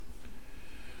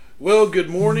Well, good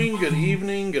morning, good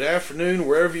evening, good afternoon,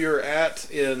 wherever you're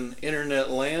at in internet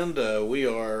land.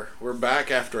 We're back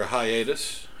after a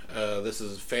hiatus. This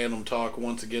is Phantom Talk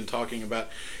once again, talking about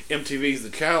MTV's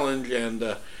The Challenge.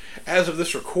 And as of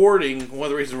this recording, one of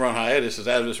the reasons we're on hiatus is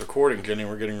as of this recording, Jenny,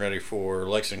 we're getting ready for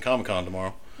Lexington Comic Con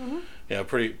tomorrow. Mm-hmm. Yeah,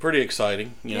 pretty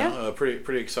exciting.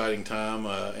 Pretty exciting time.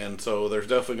 And so there's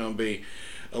definitely going to be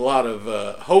a lot of,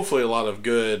 hopefully a lot of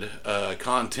good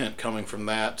content coming from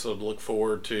that. So to look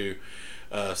forward to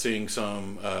seeing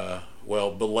some,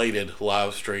 belated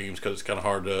live streams, because it's kind of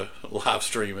hard to live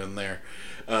stream in there.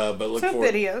 But look some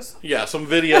forward. Videos. Yeah, some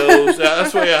videos.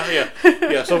 That's what.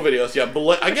 Yeah, some videos. Yeah,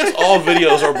 I guess all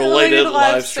videos are belated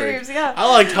live streams. Yeah. I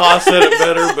liked how I said it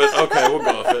better, but okay, we'll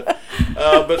go with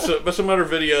it. But some other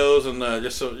videos and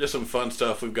just some fun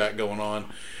stuff we've got going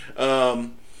on.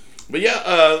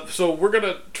 So we're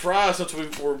gonna try, since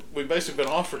we've basically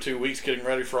been off for 2 weeks, getting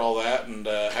ready for all that and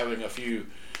having a few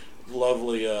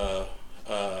lovely,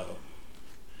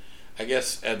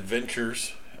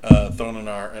 adventures thrown in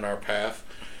our path.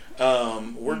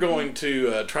 We're going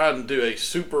to try and do a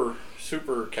super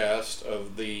cast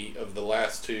of the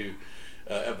last two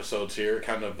episodes here,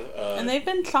 kind of. And they've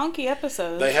been chunky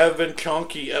episodes. They have been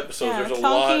chunky episodes. Yeah, There's a chunky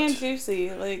lot and juicy.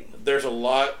 There's a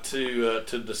lot to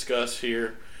discuss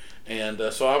here. And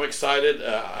so I'm excited.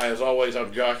 As always,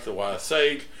 I'm Josh the Wise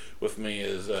Sage. With me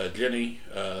is Jenny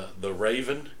the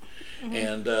Raven. Mm-hmm.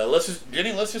 And let's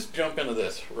just jump into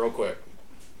this real quick.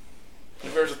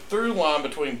 There's a through line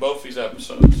between both these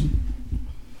episodes.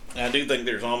 And I do think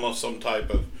there's almost some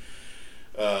type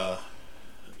of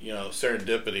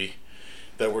serendipity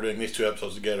that we're doing these two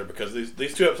episodes together, because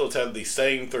these two episodes have the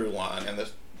same through line, and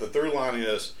the through line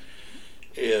is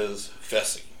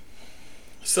Fessy.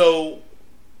 So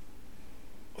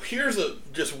here's a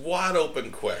just wide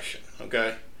open question,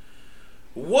 okay?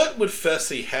 What would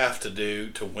Fessy have to do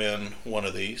to win one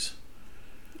of these?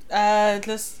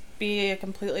 Just be a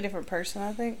completely different person,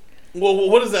 I think. Well,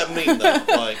 what does that mean,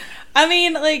 though? I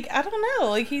mean, I don't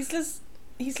know. He's just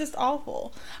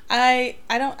awful. I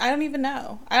don't even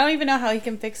know. I don't even know how he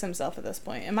can fix himself at this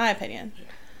point, in my opinion.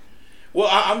 Well,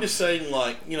 I'm just saying,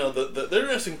 the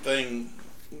interesting thing,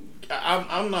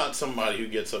 I'm not somebody who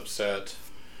gets upset,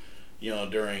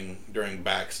 during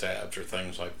backstabs or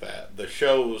things like that. The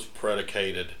show was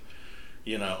predicated,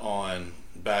 on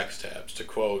backstabs. To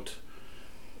quote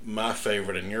my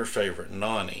favorite and your favorite,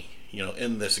 Nani,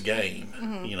 in this game,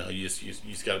 mm-hmm. You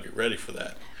just got to be ready for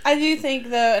that. I do think,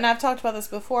 though, and I've talked about this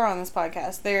before on this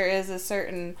podcast, there is a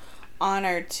certain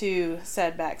honor to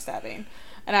said backstabbing.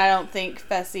 And I don't think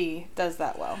Fessy does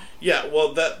that well. Yeah,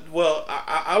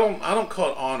 I don't call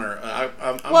it honor.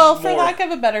 I'm for more, lack of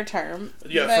a better term.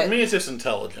 Yeah, for me it's just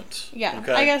intelligence. Yeah,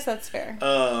 okay? I guess that's fair.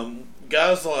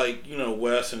 Guys like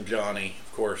Wes and Johnny,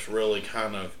 of course, really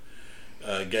kind of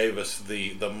gave us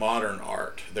the modern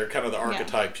art. They're kind of the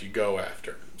archetypes you go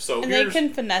after. So and they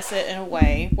can finesse it in a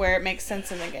way where it makes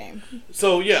sense in the game.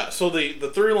 So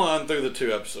the through line through the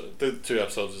two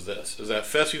episodes is that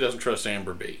Fessy doesn't trust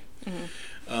Amber B. Mm-hmm.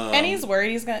 And he's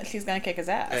worried she's gonna kick his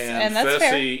ass, and that's Fessy,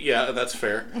 fair. Yeah, that's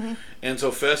fair. Mm-hmm. And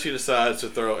so Fessy decides to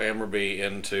throw Amber B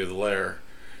into the lair,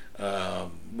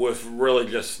 with really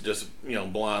just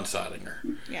blindsiding her.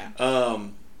 Yeah.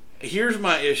 Here's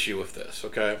my issue with this.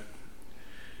 Okay,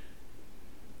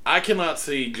 I cannot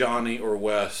see Johnny or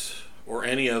Wes or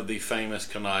any of the famous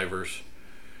connivers,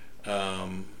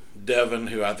 Devin,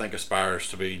 who I think aspires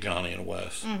to be Johnny and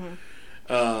Wes. Mm-hmm.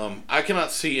 I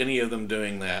cannot see any of them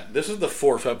doing that. This is the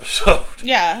 4th episode.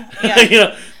 Yeah.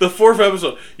 The 4th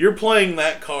episode. You're playing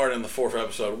that card in the 4th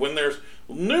episode when there's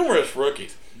numerous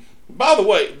rookies. By the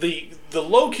way, the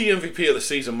low-key MVP of the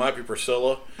season might be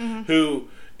Priscilla, mm-hmm. who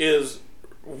is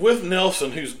with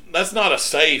Nelson, that's not a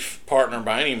safe partner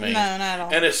by any means. No, not at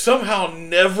all. And is somehow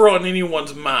never on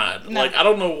anyone's mind. No. I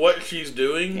don't know what she's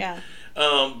doing. Yeah.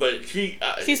 But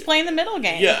she's playing the middle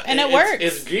game. Yeah, and it works.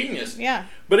 It's genius. Yeah.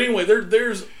 But anyway,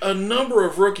 there's a number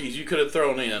of rookies you could have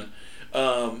thrown in,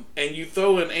 and you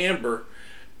throw in Amber,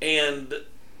 and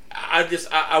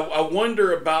I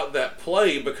wonder about that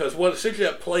play, because what essentially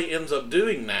that play ends up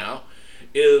doing now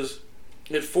is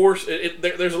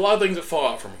there's a lot of things that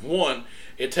fall out from it. One,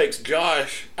 it takes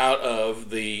Josh out of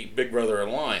the Big Brother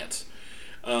alliance.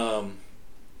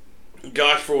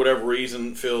 Josh, for whatever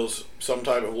reason, feels some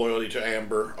type of loyalty to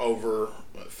Amber over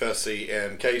Fessy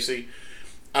and Casey.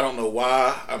 I don't know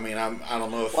why. I mean, I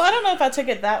don't know if... Well, I don't know if I took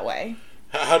it that way.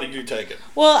 How did you take it?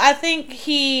 Well, I think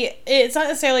it's not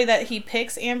necessarily that he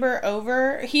picks Amber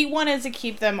over. He wanted to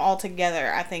keep them all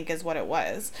together, I think, is what it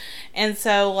was. And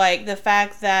so, the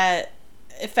fact that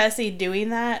Fessy doing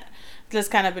that just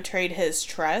kind of betrayed his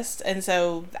trust. And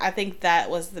so I think that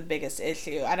was the biggest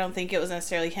issue. I don't think it was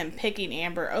necessarily him picking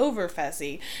Amber over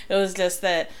Fessy. It was just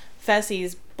that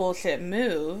Fessy's bullshit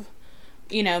move,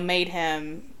 made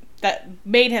him,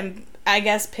 I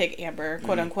guess, pick Amber,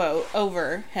 quote unquote,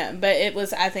 over him. But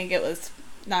I think it was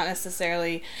not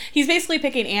necessarily, he's basically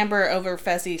picking Amber over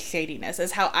Fessy's shadiness,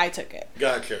 is how I took it.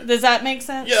 Gotcha. Does that make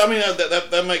sense? Yeah, I mean,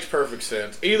 that makes perfect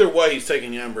sense. Either way, he's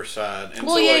taking Amber's side. And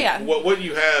what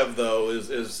you have, though,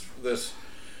 is this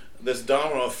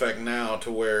domino effect now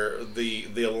to where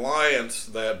the alliance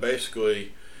that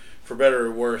basically, for better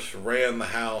or worse, ran the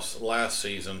house last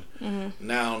season,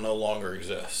 now no longer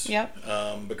exists.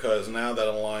 Yep. Because now that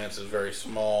alliance is very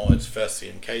small. It's Fessy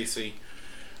and Casey.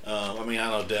 I mean,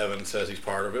 I know Devin says he's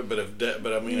part of it, but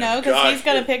no, because he's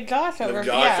going to pick Josh over. If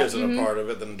Josh isn't a part of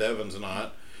it, then Devin's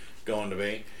not going to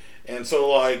be. And so,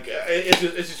 like, it's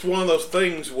just one of those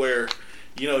things where,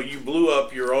 you blew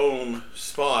up your own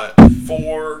spot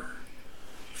four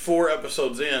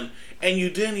episodes in, and you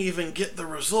didn't even get the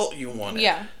result you wanted.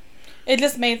 Yeah, it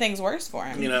just made things worse for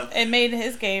him. It made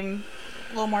his game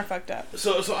a little more fucked up.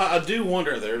 So I do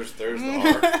wonder. There's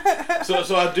the R.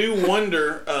 so I do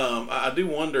wonder. I do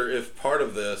wonder if part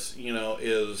of this,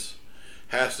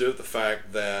 has to do with the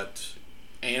fact that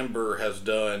Amber has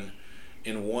done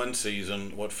in one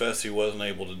season what Fessy wasn't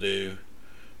able to do,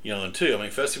 in two. I mean,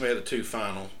 Fessy made it 2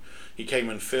 final. He came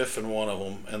in 5th in one of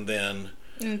them, and then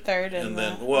third, and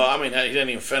then he didn't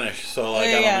even finish. So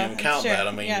I don't even count that.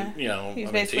 I mean,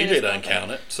 TJ doesn't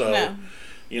count it. So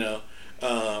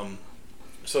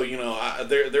So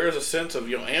there is a sense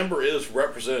of Amber is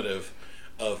representative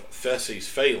of Fessy's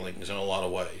failings in a lot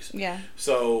of ways. Yeah.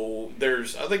 So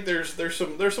I think there's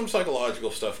some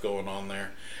psychological stuff going on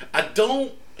there.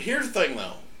 Here's the thing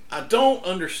though. I don't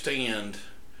understand.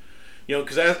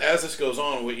 Because as this goes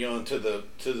on, to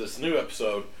this new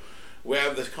episode, we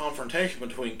have this confrontation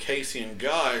between Casey and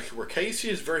Josh, where Casey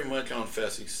is very much on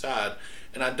Fessy's side,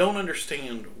 and I don't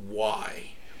understand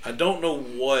why. I don't know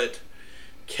what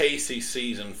Casey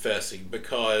sees in Fessy,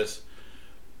 because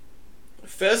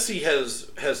Fessy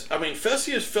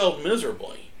Fessy has failed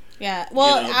miserably. Yeah.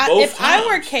 Well, if I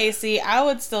were Casey, I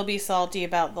would still be salty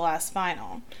about the last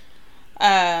final.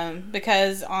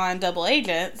 Because on Double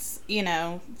Agents,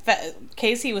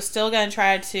 Casey was still going to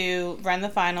try to run the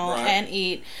final and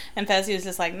eat, and Fessy was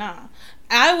just like, nah.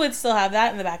 I would still have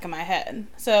that in the back of my head.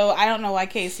 So I don't know why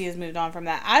Casey has moved on from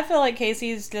that. I feel like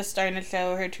Casey's just starting to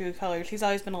show her true colors. She's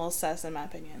always been a little sus, in my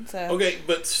opinion. So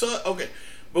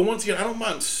but once again, I don't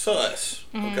mind sus.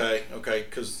 Mm-hmm. Okay,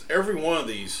 because every one of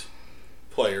these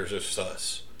players is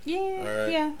sus. Yeah. All right.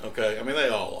 Yeah. Okay. I mean, they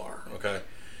all are. Okay.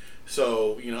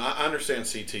 So I understand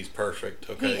CT's perfect.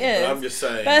 Okay. He is. But I'm just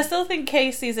saying. But I still think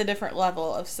Casey's a different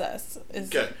level of sus.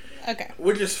 Okay.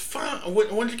 Which is fine.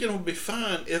 Once again, it would be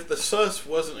fine if the sus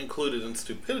wasn't included in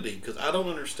stupidity, because I don't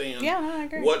understand I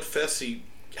agree.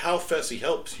 how Fessy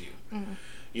helps you.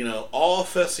 Mm-hmm. All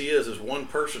Fessy is one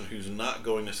person who's not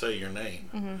going to say your name.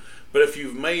 Mm-hmm. But if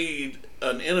you've made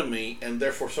an enemy, and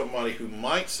therefore somebody who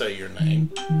might say your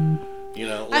name,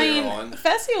 later on.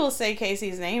 Fessy will say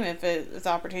Casey's name if the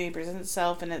opportunity presents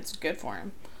itself and it's good for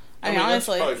him. I mean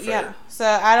honestly, yeah. So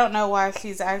I don't know why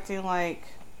she's acting like.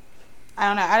 I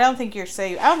don't know. I don't think you're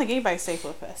safe. I don't think anybody's safe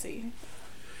with Fessy.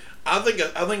 I think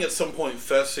at some point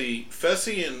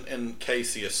Fessy and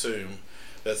Casey assume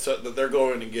that they're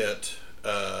going to get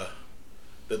that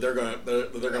they're going to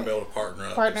be able to partner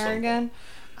up. Partner again.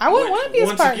 I wouldn't want to be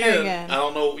his partner again. I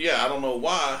don't know. Yeah, I don't know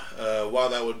why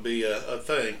that would be a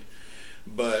thing,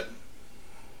 but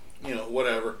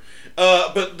whatever.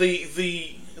 But the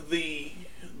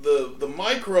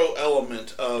micro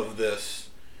element of this.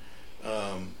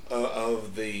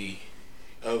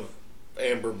 Of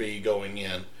Amber B going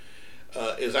in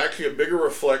is actually a bigger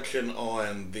reflection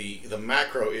on the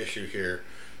macro issue here,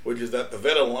 which is that the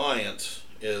Vet Alliance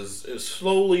is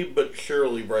slowly but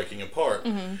surely breaking apart.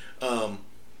 Mm-hmm.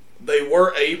 They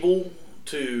were able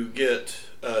to get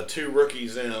 2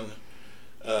 rookies in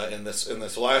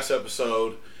this last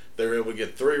episode. They were able to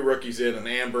get 3 rookies in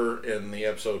Amber in the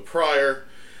episode prior.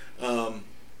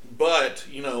 But,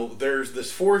 there's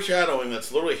this foreshadowing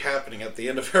that's literally happening at the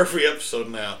end of every episode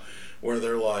now, where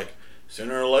they're like,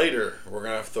 sooner or later, we're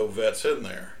going to have to throw vets in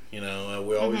there. We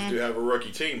always do have a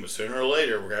rookie team, but sooner or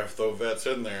later, we're going to have to throw vets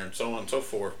in there, and so on and so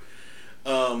forth.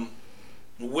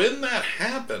 When that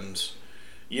happens,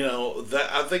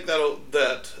 I think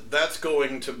that's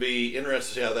going to be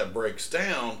interesting to see how that breaks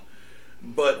down.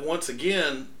 But once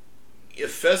again,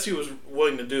 if Fessy was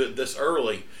willing to do it this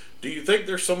early, do you think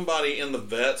there's somebody in the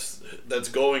vets that's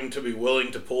going to be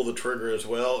willing to pull the trigger as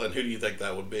well? And who do you think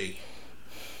that would be?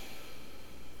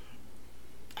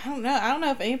 I don't know. I don't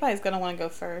know if anybody's going to want to go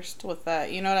first with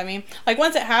that. You know what I mean? Like,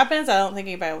 once it happens, I don't think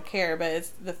anybody will care, but it's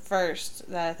the first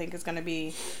that I think is going to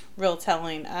be real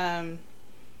telling. And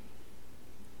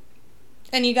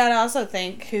you got to also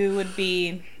think who would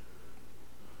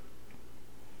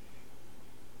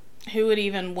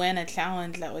even win a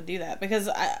challenge that would do that. Because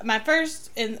my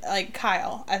first,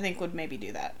 Kyle, I think would maybe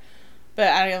do that. But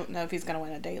I don't know if he's going to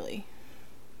win a daily.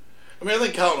 I mean, I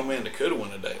think Kyle and Amanda could win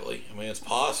a daily. I mean, it's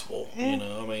possible. You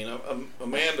know, I mean,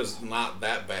 Amanda's not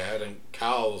that bad, and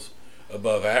Kyle's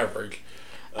above average.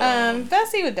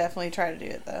 Fessy would definitely try to do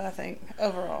it, though, I think,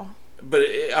 overall. But,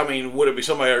 I mean, would it be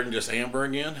somebody other than just Amber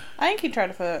again? I think he'd try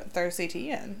to throw CT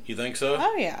in. You think so?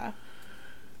 Oh, yeah.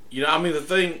 You know, I mean, the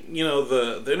thing, you know,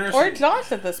 the interesting... Or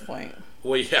Josh at this point.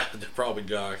 Well, yeah, probably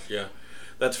Josh, yeah.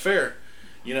 That's fair,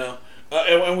 you know.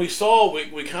 And we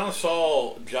kind of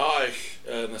saw Josh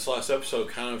in this last episode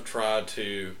kind of try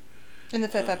to... In the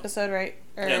 5th episode, right?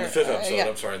 In the 5th episode,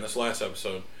 I'm sorry, in this last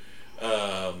episode.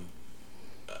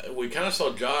 We kind of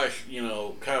saw Josh, you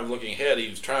know, kind of looking ahead. He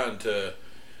was trying to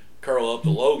curl up to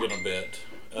Logan a bit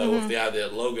with the idea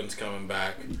that Logan's coming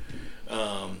back.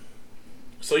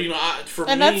 So, you know,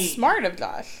 and that's smart of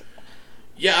Josh.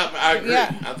 Yeah, I agree.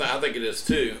 Yeah. I think it is,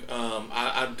 too.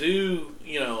 I do,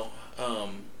 you know...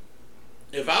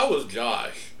 if I was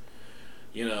Josh,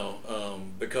 you know,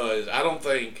 because I don't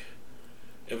think,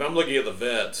 if I'm looking at the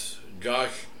vets,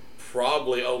 Josh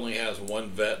probably only has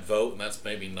one vet vote, and that's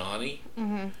maybe Nani.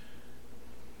 Mm-hmm.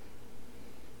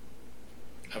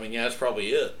 I mean, yeah, that's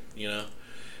probably it, you know.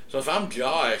 So if I'm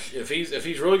Josh, if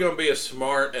he's really going to be as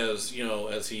smart as, you know,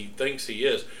 as he thinks he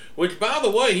is, which, by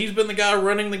the way, he's been the guy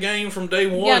running the game from day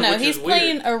one. Yeah, no, he's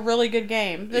playing a really good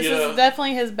game. This is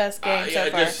definitely his best game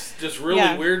so far. Just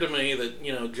really weird to me that,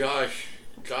 you know, Josh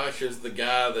is the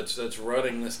guy that's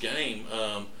running this game.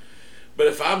 But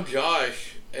if I'm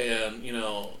Josh and, you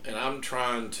know, and I'm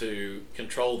trying to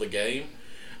control the game,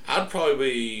 I'd probably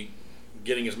be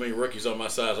getting as many rookies on my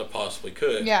side as I possibly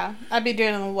could. Yeah, I'd be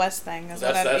doing the West thing. That's the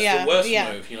West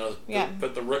move, you know,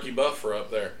 put the rookie buffer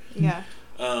up there. Yeah.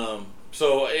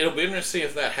 So it'll be interesting to see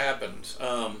if that happens.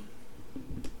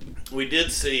 We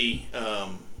did see,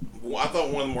 I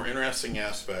thought one of the more interesting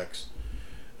aspects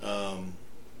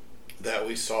that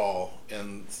we saw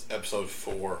in episode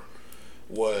 4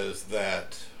 was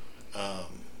that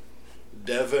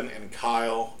Devin and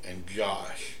Kyle and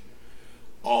Josh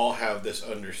all have this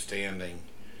understanding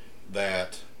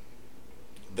that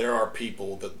there are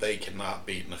people that they cannot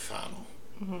beat in the final.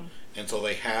 Mm-hmm. And so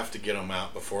they have to get them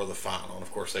out before the final. And,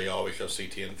 of course, they always show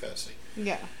CT and Fessy.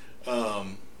 Yeah.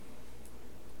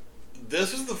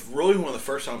 This is really one of the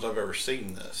first times I've ever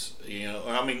seen this. You know,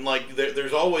 I mean, like,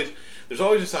 there's always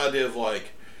this idea of,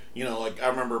 like, you know, like, I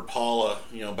remember Paula,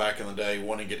 you know, back in the day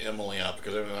wanting to get Emily out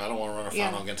because I don't want to run a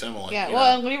final against Emily. Yeah,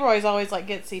 well, Leroy's always like,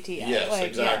 get CT out. Yes, like,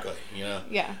 exactly. You know.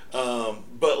 Yeah.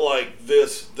 But like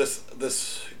this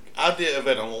idea of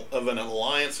an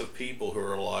alliance of people who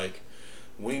are like,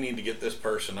 we need to get this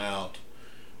person out,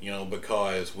 you know,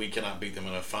 because we cannot beat them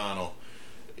in a final.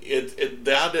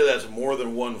 The idea that's more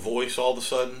than one voice all of a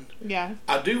sudden. Yeah.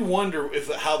 I do wonder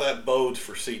how that bodes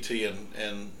for CT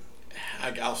and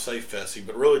I'll say Fessy,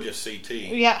 but really just CT.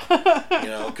 Yeah. You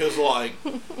know, because like,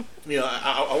 you know,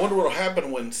 I wonder what will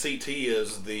happen when CT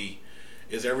is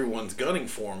everyone's gunning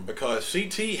for him, because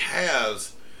CT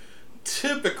has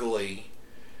typically,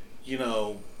 you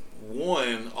know,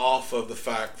 won off of the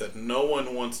fact that no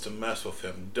one wants to mess with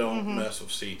him. Don't mess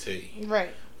with CT. Right.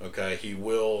 Okay, he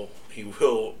will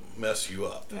mess you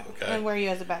up. Okay, and wear you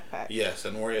as a backpack. Yes,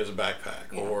 and wear you as a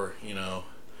backpack, or you know.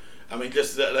 I mean,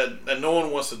 just that no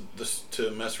one wants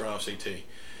to mess around with CT.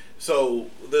 So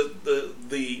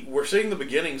we're seeing the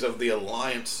beginnings of the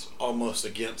alliance almost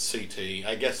against CT.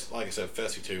 I guess, like I said,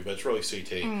 Fessy too, but it's really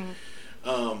CT.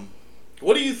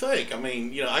 What do you think? I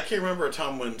mean, you know, I can't remember a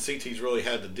time when CT's really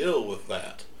had to deal with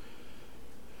that.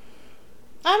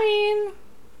 I mean,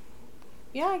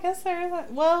 yeah, I guess there is.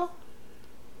 Well,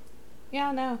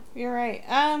 yeah, no, you're right.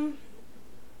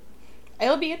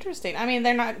 It'll be interesting. I mean,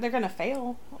 they're gonna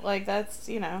fail. Like, that's,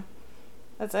 you know,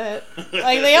 that's it.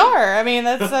 Like, they are. I mean,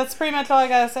 that's pretty much all I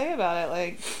gotta say about it.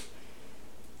 Like,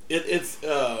 it's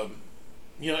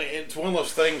you know, it's one of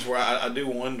those things where I do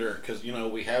wonder, because, you know,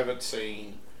 we haven't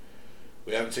seen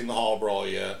the Hall Brawl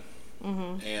yet,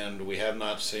 and we have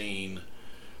not seen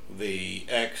the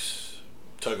X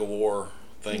tug of war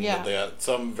thing that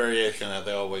some variation that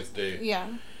they always do. Yeah.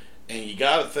 And you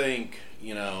got to think,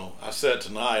 you know, I said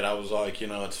tonight, I was like, you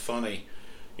know, it's funny,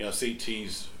 you know,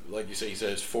 CT's, like you said, he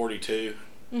says 42.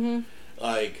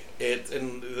 Like,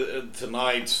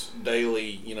 tonight's daily,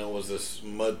 you know, was this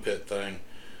mud pit thing.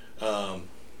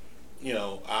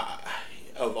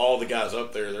 of all the guys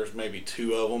up there, there's maybe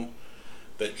 2 of them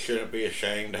that shouldn't be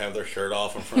ashamed to have their shirt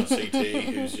off in front of CT,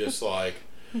 who's just like,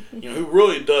 who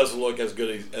really does look as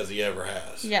good as he ever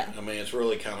has. Yeah. I mean, it's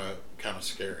really kind of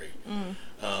scary.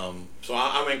 So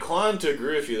I'm inclined to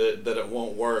agree with you that it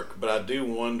won't work, but I do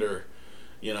wonder,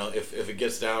 if it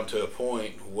gets down to a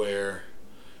point where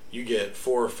you get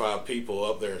 4 or 5 people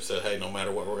up there and said, hey, no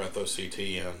matter what, we're going to throw CT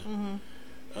in.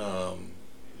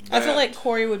 I feel like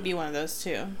Corey would be one of those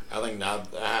too. I think I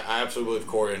absolutely believe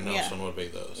Corey and Nelson would be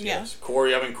those. Yeah. Yes.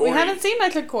 Corey. We haven't seen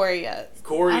much of Corey yet.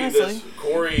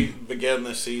 Corey began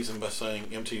this season by saying,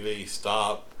 MTV,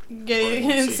 stop. Getting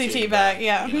CT back.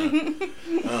 Yeah.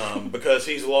 Because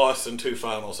he's lost in 2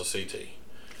 finals of CT.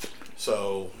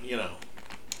 So,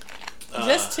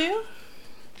 just 2?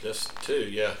 Just 2,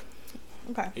 yeah.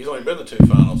 Okay. He's only been to 2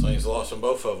 finals, and he's lost in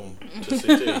both of them to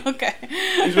CT. Okay.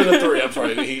 He's been in 3. I'm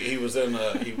sorry. He was in.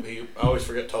 I always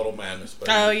forget Total Madness. But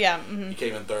he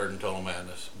came in 3rd in Total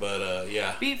Madness. But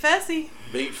yeah. Beat Fessy.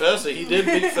 Beat Fessy. He did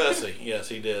beat Fessy. Yes,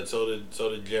 he did. So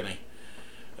did Jenny.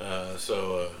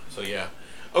 So yeah.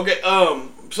 Okay.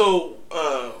 So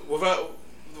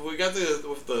we got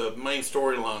the main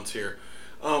storylines here.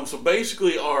 So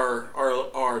basically,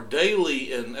 our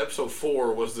daily in episode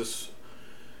 4 was this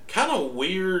kind of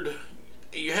weird.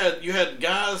 You had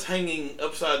guys hanging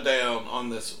upside down on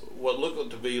this what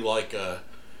looked to be like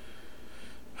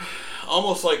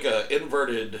almost like a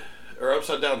inverted or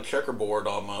upside down checkerboard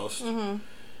almost,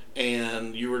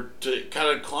 and you were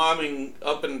kind of climbing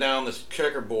up and down this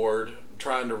checkerboard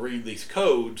trying to read these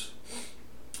codes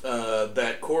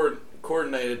that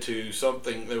coordinated to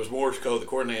something. There was Morse code that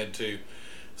coordinated to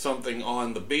something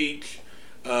on the beach.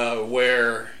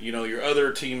 Where your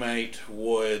other teammate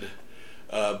would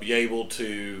be able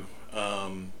to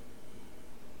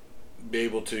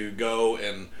go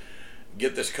and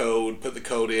get this code, put the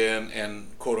code in,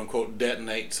 and quote unquote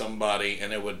detonate somebody,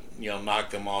 and it would knock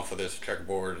them off of this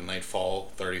checkerboard, and they'd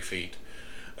fall 30 feet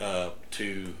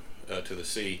to the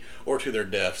sea or to their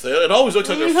deaths. It always looks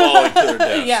like they're falling to their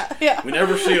deaths. Yeah. We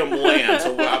never see them land,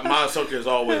 so my assumption is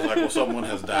always like, well, someone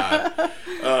has died.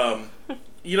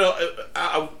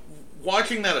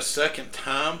 Watching that a second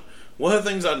time, one of the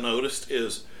things I noticed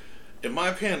is, in my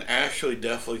opinion, Ashley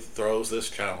definitely throws this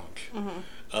challenge.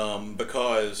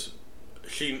 Because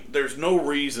there's no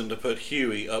reason to put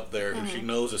Huey up there who she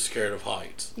knows is scared of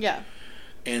heights. Yeah.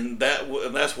 And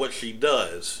that's what she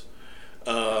does.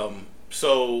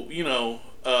 So,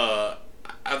 I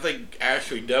think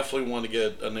Ashley definitely wanted to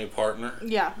get a new partner.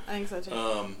 Yeah, I think so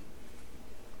too.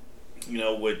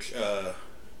 Which,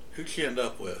 who'd she end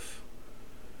up with?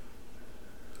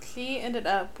 She ended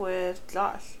up with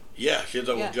Josh. Yeah, she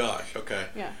ended up with Josh. Okay.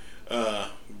 Yeah.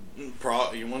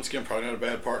 Once again, probably not a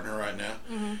bad partner right now.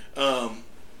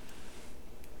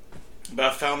 But I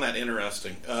found that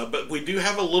interesting. But we do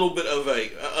have a little bit of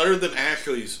other than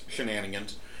Ashley's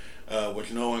shenanigans,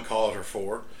 which no one calls her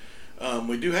for,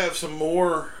 we do have some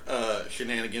more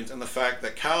shenanigans in the fact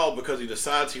that Kyle, because he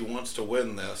decides he wants to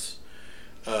win this,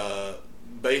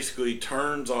 basically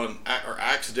turns on, or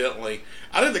accidentally,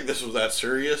 I didn't think this was that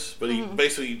serious, but he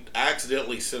basically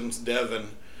accidentally sends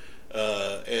Devin,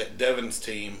 at Devin's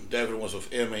team. Devin was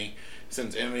with Emmy,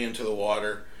 sends Emmy into the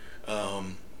water,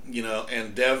 and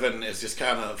Devin is just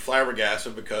kind of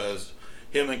flabbergasted because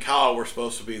him and Kyle were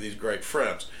supposed to be these great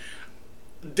friends.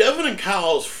 Devin and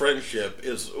Kyle's friendship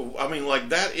is,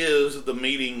 that is the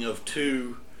meeting of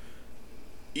 2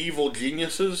 evil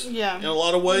geniuses in a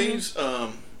lot of ways.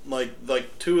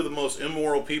 Like 2 of the most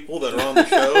immoral people that are on the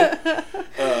show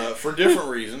for different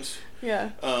reasons. Yeah.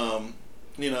 And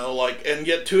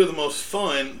yet 2 of the most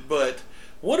fun, but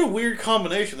what a weird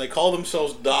combination. They call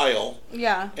themselves Dial.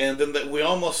 Yeah. And then we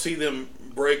almost see them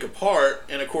break apart.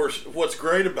 And of course, what's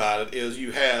great about it is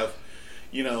you have,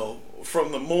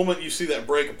 from the moment you see that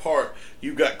break apart,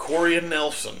 you've got Corey and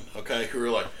Nelson, okay, who are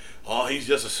like, oh, he's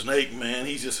just a snake, man.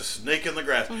 He's just a snake in the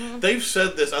grass. They've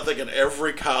said this, I think, in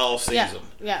every Kyle season.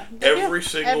 Yeah. Every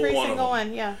single one of them.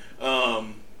 One, yeah.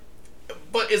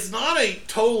 But it's not a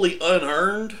totally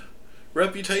unearned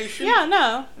reputation. Yeah,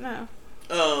 no.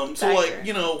 So,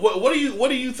 what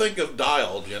do you think of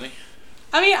Dial, Jenny?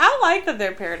 I like that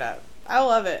they're paired up. I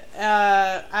love it.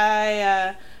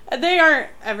 They aren't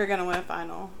ever going to win a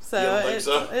final. So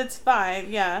it's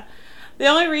fine, yeah. The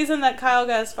only reason that Kyle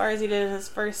got as far as he did in his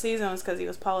first season was because he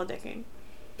was politicking.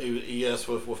 Yes,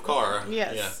 with Cara.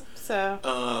 Yes. Yeah.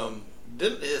 So.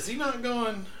 Is he not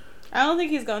going? I don't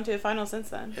think he's gone to a final since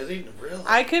then. Has he really?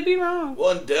 I could be wrong.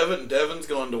 Well, and Devin's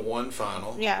gone to 1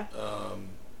 final. Yeah.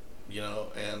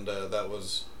 And that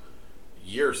was,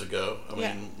 years ago. I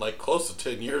mean, like close to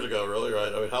 10 years ago, really,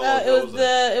 right? I mean, how long ago was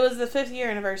that? It was the 5th year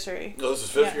anniversary. Oh, this is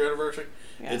 5th year anniversary?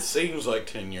 Yeah. It seems like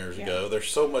 10 years ago. There's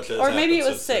so much that has Or maybe it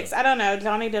was 6. Then. I don't know.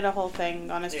 Johnny did a whole thing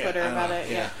on his Twitter about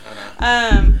it. Yeah,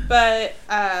 I know.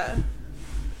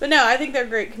 But no, I think they're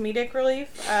great comedic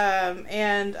relief.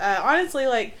 And honestly,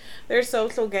 like, their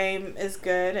social game is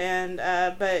good. And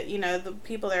but, you know, the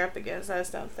people they're up against, I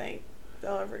just don't think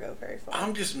they'll ever go very far.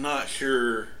 I'm just not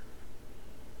sure.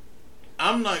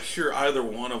 I'm not sure either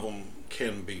one of them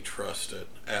can be trusted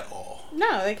at all.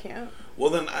 No, they can't.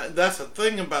 Well, then, that's the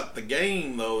thing about the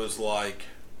game, though, is like,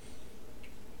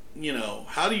 you know,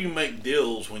 how do you make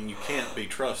deals when you can't be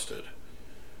trusted?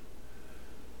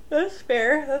 That's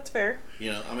fair. That's fair.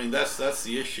 You know, I mean, that's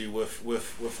the issue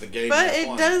with the game. But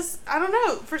it does, I don't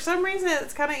know, for some reason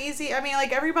it's kind of easy. I mean,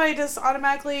 like, everybody just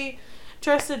automatically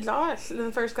trusted Josh in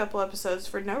the first couple episodes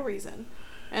for no reason.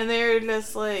 And they're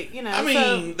just like, you know. I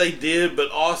mean, they did,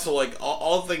 but also, like,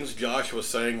 all the things Josh was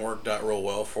saying worked out real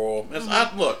well for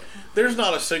him. Look, there's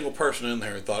not a single person in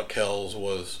there who thought Kells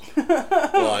was,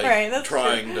 like,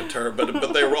 trying to turn.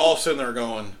 But they were all sitting there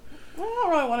going, I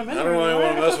don't really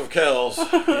want to mess with Kells.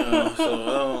 You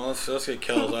know, so let's get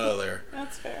Kells out of there.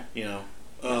 That's fair. You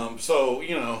know. So,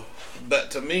 you know,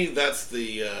 that to me, that's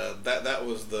the, that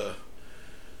was the,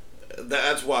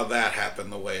 that's why that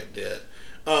happened the way it did.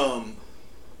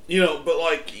 You know, but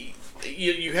like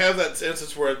you have that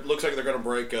instance where it looks like they're going to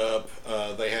break up.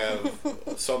 They have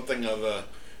something of a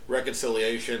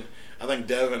reconciliation. I think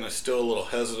Devin is still a little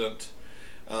hesitant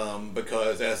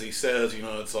because, as he says, you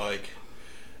know, it's like,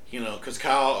 you know, because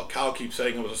Kyle keeps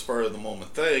saying it was a spur of the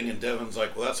moment thing, and Devin's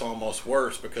like, well, that's almost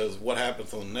worse because what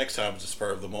happens the next time is a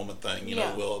spur of the moment thing. You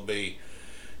know, will it be,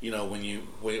 you know, when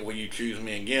you choose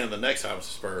me again, the next time it's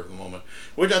a spur of the moment,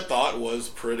 which I thought was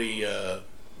pretty.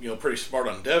 You know, pretty smart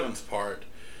on Devin's part.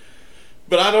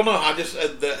 But I don't know. I just,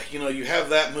 you know, you have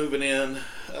that moving in,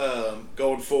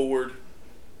 going forward.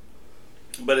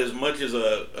 But as much as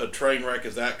a train wreck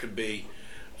as that could be,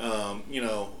 you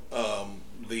know,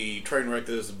 the train wreck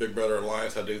that is the Big Brother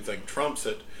Alliance, I do think trumps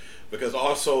it. Because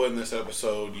also in this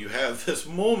episode, you have this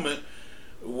moment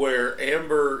where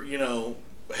Amber, you know,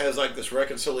 has like this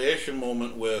reconciliation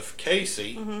moment with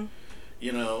Casey. Mm-hmm.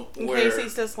 You know, and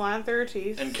Casey's just lying through her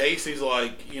teeth. And Casey's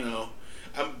like, you know,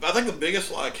 I think the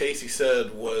biggest lie Casey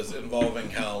said was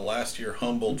involving how last year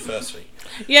humbled Fessy.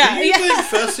 Yeah. Do you think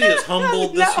Fessy is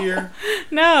humbled this year?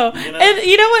 No. You know? And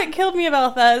you know what killed me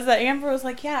about that is that Amber was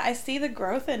like, yeah, I see the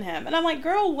growth in him. And I'm like,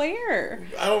 girl, where?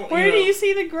 Where do you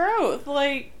see the growth?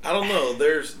 Like, I don't know.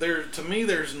 To me,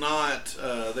 there's not,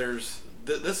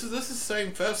 this is the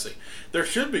same Fessy. There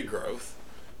should be growth.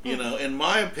 You know, in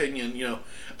my opinion, you know,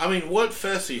 I mean, what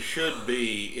Fessy should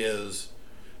be is,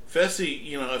 Fessy,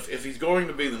 you know, if he's going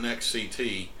to be the next CT,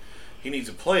 he needs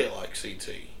to play it like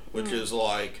CT, which is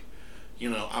like, you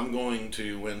know, I'm going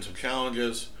to win some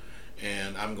challenges,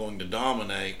 and I'm going to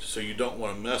dominate, so you don't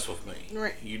want to mess with me.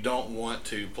 Right. You don't want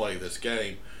to play this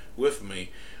game with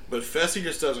me. But Fessy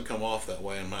just doesn't come off that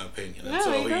way, in my opinion. And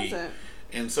so he doesn't.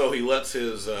 And so he lets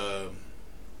his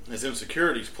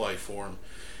insecurities play for him.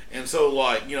 And so,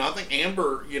 like, you know, I think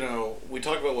Amber, you know, we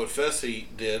talked about what Fessy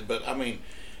did, but, I mean,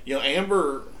 you know,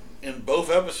 Amber in both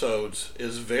episodes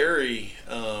is very,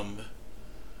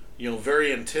 you know,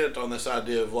 very intent on this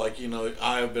idea of, like, you know,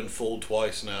 I have been fooled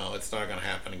twice now. It's not going to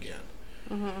happen again.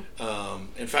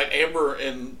 Mm-hmm. In fact, Amber,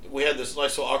 and we had this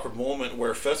nice little awkward moment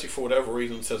where Fessy, for whatever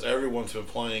reason, says everyone's been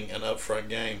playing an upfront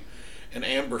game. And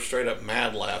Amber straight up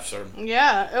mad laughs her.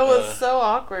 Yeah, it was so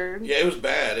awkward. Yeah, it was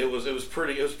bad. It was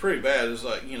pretty bad. It was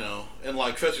like, you know, and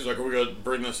like Fessy's like, are we gonna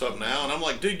bring this up now? And I'm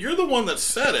like, dude, you're the one that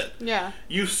said it. Yeah.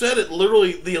 You said it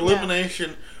literally the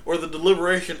elimination or the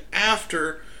deliberation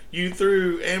after you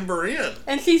threw Amber in.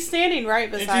 And she's standing right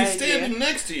beside you. And she's standing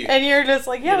next to you. And you're just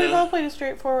like, yeah, we've all played a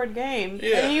straightforward game.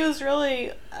 Yeah. And he was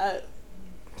really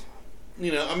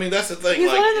you know, I mean, that's the thing. He's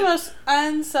like, one of the most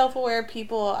unself-aware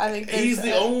people, I think. He's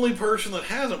the only person that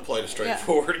hasn't played a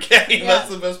straightforward game. Yeah. That's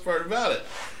the best part about it.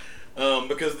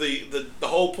 Because the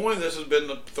whole point of this has been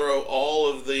to throw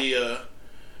all the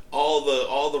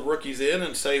rookies in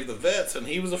and save the vets, and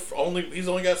he's the only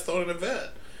guy thrown in a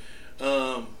vet.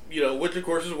 You know, which of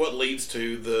course is what leads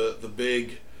to the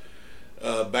big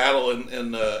battle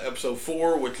in episode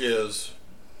 4, which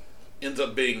ends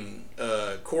up being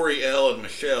Corey, Elle, and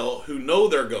Michelle, who know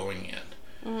they're going in.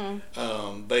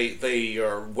 Mm-hmm. They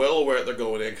are well aware they're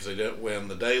going in because they didn't win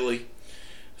the daily.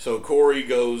 So Corey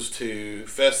goes to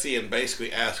Fessy and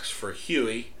basically asks for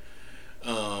Huey.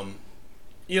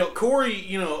 You know, Corey,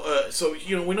 you know, so,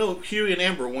 you know, we know Huey and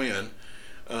Amber win,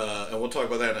 and we'll talk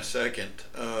about that in a second.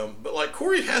 But, like,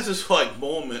 Corey has this, like,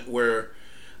 moment where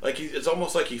like it's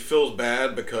almost like he feels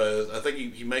bad because I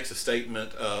think he makes a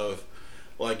statement of,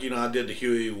 like, I did to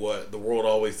Huey what the world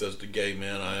always does to gay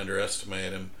men. I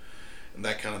underestimate him, and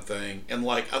that kind of thing. And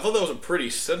like, I thought that was a pretty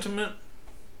sentiment.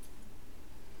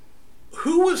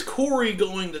 Who was Corey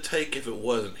going to take if it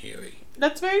wasn't Huey?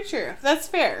 That's very true. That's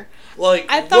fair. Like,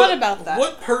 I thought about that.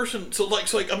 What person? So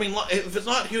like, I mean, if it's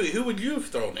not Huey, who would you have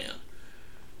thrown in?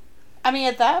 I mean,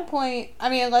 at that point,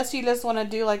 unless you just want to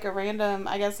do like a random,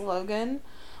 I guess, Logan,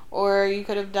 or you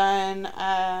could have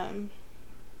done,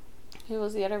 who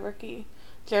was the other rookie?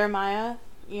 Jeremiah.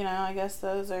 I guess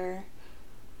those are.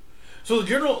 So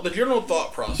the general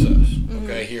thought process,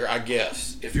 okay, here, I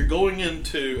guess, if you're going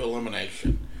into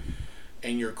elimination.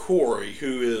 And you're Corey,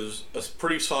 who is a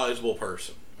pretty sizable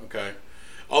person, okay?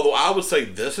 Although I would say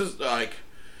this is like...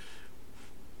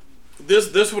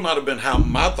 This would not have been how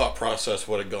my thought process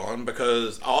would have gone,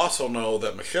 because I also know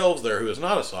that Michelle's there, who is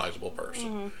not a sizable person.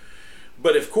 Mm-hmm.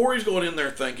 But if Corey's going in there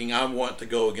thinking, I want to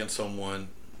go against someone,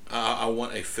 I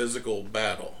want a physical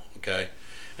battle, okay?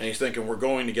 And he's thinking, we're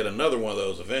going to get another one of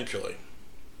those eventually.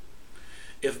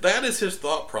 If that is his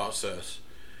thought process...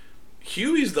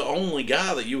 Huey's the only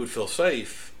guy that you would feel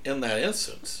safe in that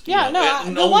instance. Yeah,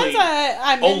 the ones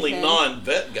I mentioned. Only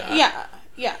non-vet guy.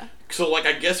 Yeah. So, like,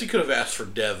 I guess he could have asked for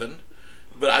Devin,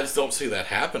 but I just don't see that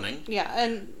happening. Yeah,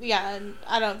 and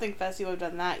I don't think Fessy would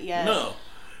have done that yet. No.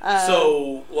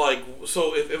 So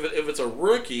if it's a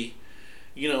rookie,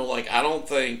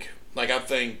 I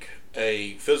think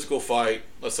a physical fight,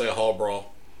 let's say a hall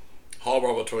brawl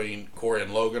between Corey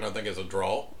and Logan, I think is a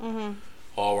draw. Mm-hmm.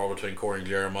 Hall brawl between Corey and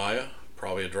Jeremiah,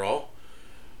 probably a draw.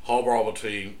 Hall brawl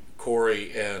between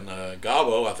Corey and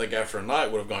Gabo, I think after a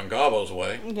night would have gone Gabo's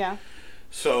way. Yeah.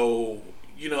 So,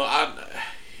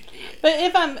 But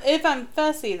if I'm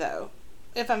Fessy though,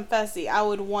 I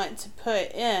would want to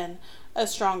put in a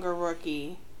stronger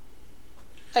rookie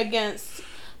against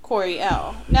Corey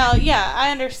L. Now, yeah,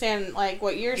 I understand like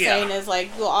what you're saying is like,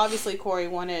 well, obviously Corey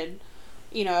wanted.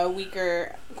 A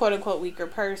weaker, quote unquote, weaker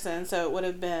person, so it would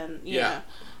have been, you know.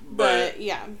 But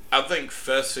yeah. I think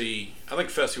Fessy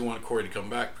wanted Corey to come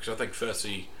back because I think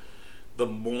Fessy, the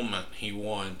moment he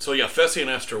won. So yeah, Fessy and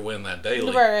Esther win that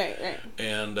daily. Right.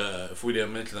 And if we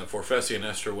didn't mention that before, Fessy and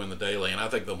Esther win the daily. And I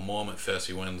think the moment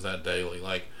Fessy wins that daily,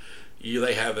 like,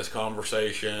 they have this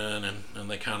conversation and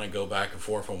they kind of go back and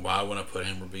forth on why I want to put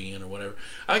Amber B in or whatever.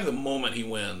 I think the moment he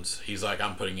wins, he's like,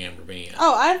 I'm putting Amber B in.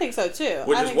 Oh, I think so too.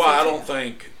 Which is why I don't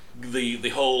think the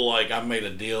whole, like, I made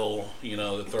a deal,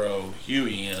 to throw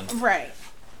Huey in. Right.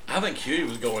 I think Huey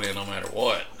was going in no matter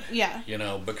what. Yeah.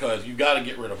 Because you got to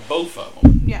get rid of both of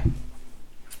them. Yeah.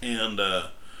 And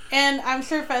I'm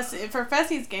sure for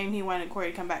Fessy's game, he wanted Corey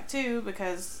to come back too,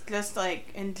 because just like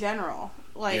in general,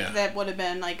 that would have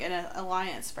been like an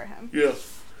alliance for him. Yeah,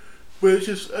 but it's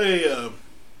just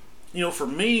for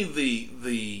me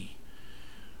the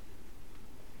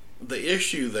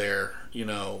issue there,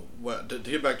 to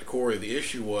get back to Corey, the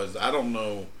issue was I don't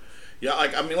know. Yeah,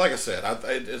 like I said,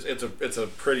 it's a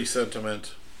pretty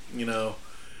sentiment,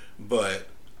 but.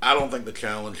 I don't think the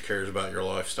challenge cares about your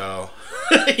lifestyle,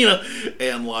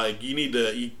 and like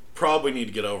you probably need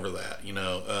to get over that.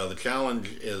 The challenge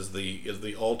is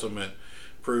the ultimate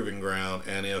proving ground,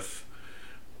 and if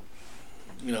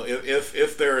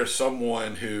there is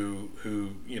someone who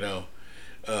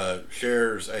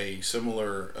shares a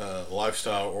similar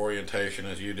lifestyle orientation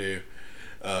as you do,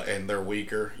 and they're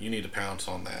weaker, you need to pounce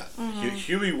on that. Mm-hmm.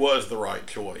 Huey was the right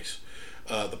choice.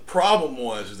 The problem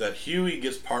is that Huey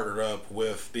gets partnered up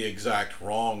with the exact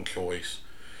wrong choice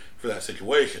for that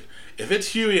situation. If it's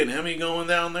Huey and Hemi going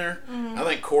down there, mm-hmm. I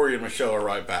think Corey and Michelle are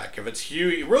right back. If it's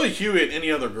Huey and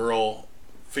any other girl,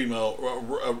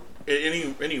 female,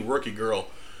 any rookie girl,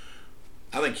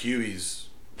 I think Huey's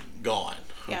gone.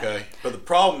 Yeah. Okay? But the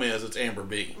problem is it's Amber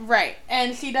B. Right.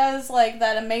 And she does like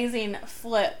that amazing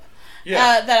flip.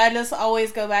 Yeah. That I just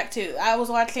always go back to. I was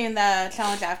watching the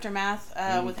Challenge Aftermath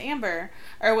with Amber,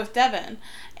 or with Devin,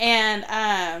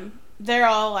 and they're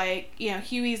all like,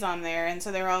 Huey's on there, and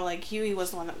so they're all like, Huey was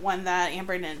the one that won that,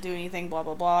 Amber didn't do anything, blah,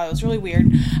 blah, blah. It was really weird.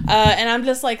 And I'm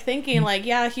just like thinking, like,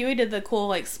 yeah, Huey did the cool,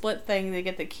 like, split thing to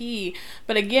get the key,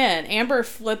 but again, Amber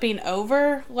flipping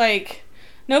over, like...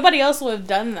 Nobody else would have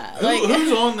done that.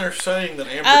 Who's on there saying that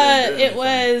Amber didn't do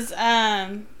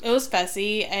anything? It was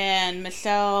Fessy and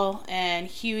Michelle and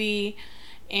Huey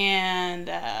and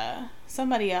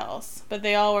somebody else. But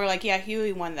they all were like, yeah,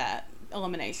 Huey won that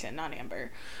elimination, not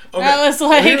Amber. Okay. I was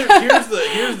like... here's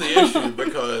the issue,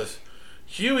 because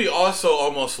Huey also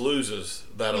almost loses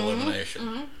that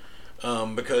elimination.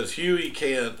 Mm-hmm. Because Huey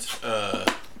can't...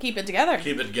 keep it together.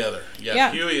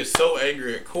 Yeah, Huey is so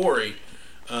angry at Corey...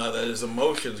 that his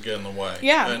emotions get in the way.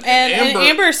 Yeah, and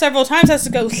Amber several times has to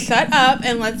go, shut up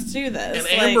and let's do this.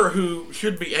 And Amber, who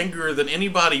should be angrier than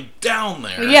anybody down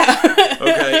there,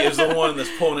 okay, is the one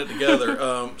that's pulling it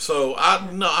together. So I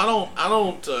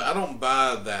don't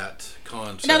buy that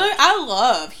concept. Now, I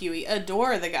love Huey,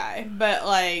 adore the guy, but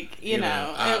you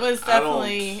know, it was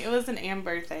definitely it was an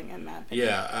Amber thing in that opinion.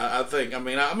 Yeah, I think. I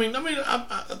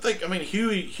think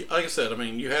Huey, like I said,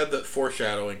 you had that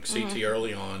foreshadowing. CT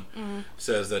early on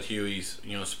says that Huey's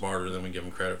smarter than we give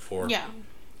him credit for. Yeah,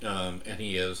 and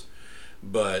he is,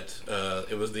 but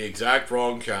it was the exact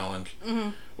wrong challenge,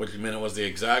 which meant it was the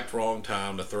exact wrong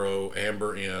time to throw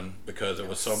Amber in because it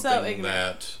was something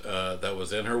that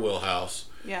was in her wheelhouse.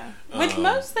 Yeah, which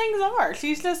most things are.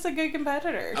 She's just a good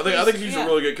competitor. I think she's a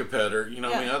really good competitor.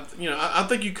 I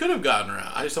think you could have gotten her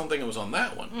out. I just don't think it was on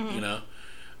that one.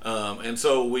 And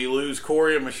so we lose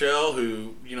Corey and Michelle,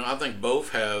 who I think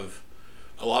both have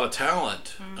a lot of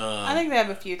talent. I think they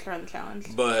have a future on the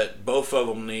challenge, but both of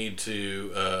them need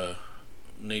to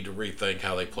rethink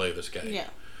how they play this game. Yeah,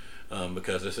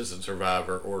 because this isn't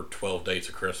Survivor or 12 Dates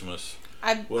of Christmas.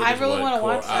 I really want to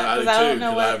watch that because I don't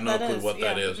know what that is. I have no clue what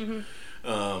that is. Mm-hmm.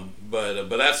 But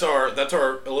that's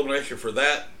our elimination for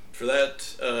that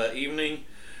evening.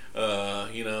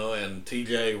 And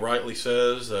TJ rightly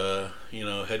says,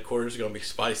 headquarters is going to be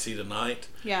spicy tonight.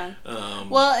 Yeah.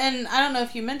 Well, and I don't know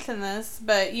if you mentioned this,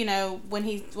 but when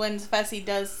Fessy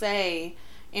does say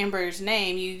Amber's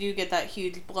name, you do get that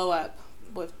huge blow up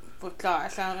with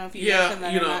Josh. I don't know if you mentioned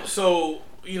that or not. So.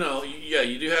 You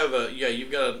do have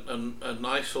you've got a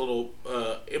nice little,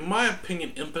 in my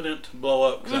opinion, impotent blow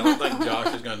up because I don't think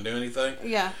Josh is going to do anything.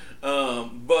 Yeah.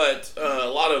 But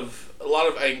a lot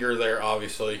of anger there,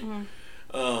 obviously.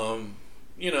 Mm-hmm.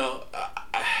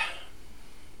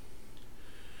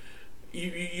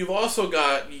 You've also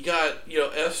got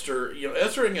Esther.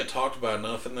 Esther didn't get talked about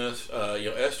enough in this.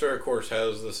 Esther, of course,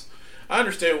 has this. I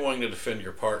understand wanting to defend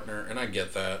your partner, and I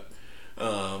get that.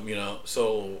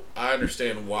 So I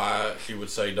understand why she would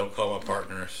say, don't call my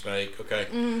partner a snake, okay?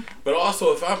 Mm-hmm. But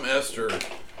also, if I'm Esther,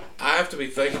 I have to be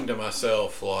thinking to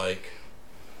myself,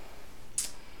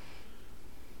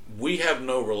 we have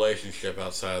no relationship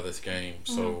outside of this game,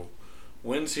 so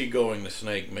when's he going to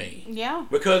snake me? Yeah.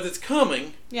 Because it's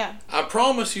coming. Yeah. I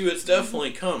promise you it's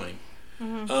definitely coming.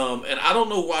 Mm-hmm. And I don't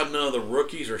know why none of the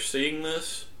rookies are seeing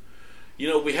this.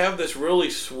 We have this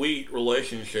really sweet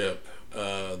relationship.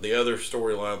 The other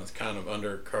storyline that's kind of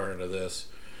undercurrent of this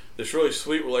really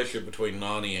sweet relationship between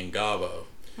Nany and Gabo,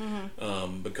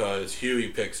 because Huey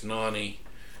picks Nany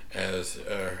as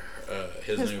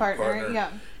his new partner,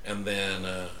 yeah. And then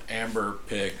Amber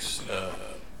picks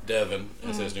Devin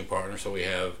as his new partner. So we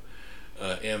have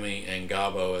Emmy and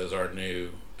Gabo as our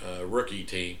new rookie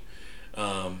team.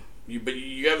 But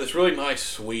you have this really nice,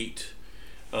 sweet,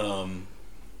 Nany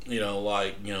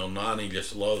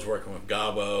just loves working with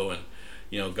Gabo, and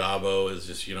Gabo is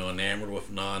just enamored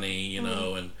with Nany,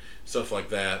 and stuff like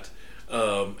that.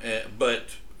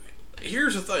 But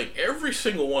here's the thing: every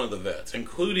single one of the vets,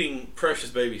 including precious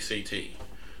baby CT,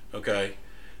 okay,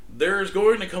 there's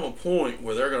going to come a point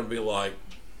where they're going to be like,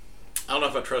 I don't know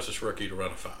if I trust this rookie to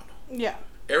run a final. Yeah.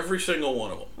 Every single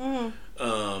one of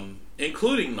them,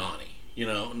 including Nany.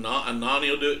 Nany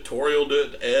will do it. Tori will do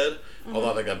it to Ed.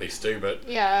 Although I think that'd be stupid.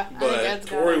 Yeah. But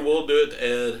Tori will do it to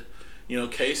Ed.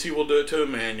 Casey will do it to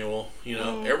Emmanuel.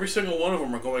 Every single one of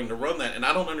them are going to run that, and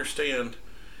I don't understand.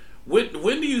 When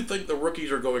do you think the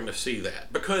rookies are going to see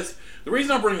that? Because the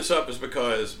reason I bring this up is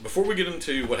because before we get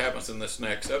into what happens in this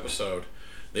next episode,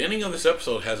 the ending of this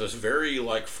episode has this very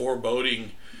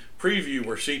foreboding preview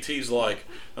where CT's like,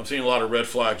 I'm seeing a lot of red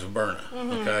flags of Berna.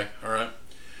 Okay, all right.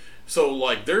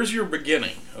 So there's your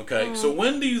beginning. Okay, so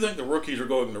when do you think the rookies are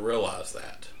going to realize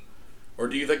that? Or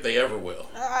do you think they ever will?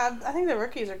 I think the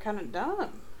rookies are kind of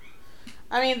dumb.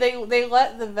 I mean, they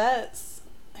let the vets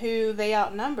who they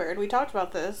outnumbered, we talked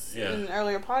about this in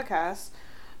earlier podcasts,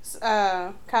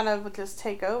 kind of just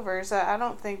take over. So I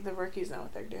don't think the rookies know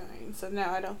what they're doing. So no,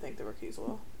 I don't think the rookies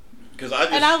will. And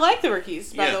I like the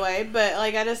rookies, by the way, but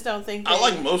I just don't think I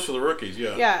like most of the rookies,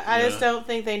 I just don't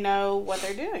think they know what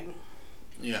they're doing.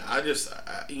 Yeah, I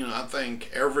think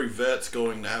every vet's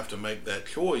going to have to make that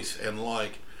choice, and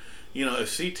if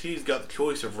CT's got the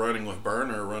choice of running with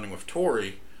Berna or running with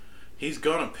Tori, he's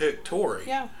gonna pick Tori.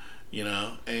 Yeah.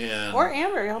 And or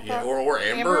Amber. Or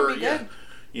Amber. Would be good.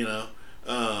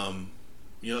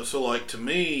 So to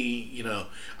me,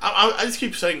 I just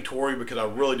keep saying Tori because I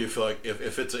really do feel like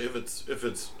if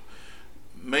it's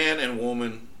man and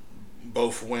woman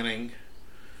both winning,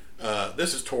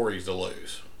 this is Tori's to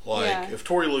lose. Like, if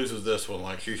Tori loses this one,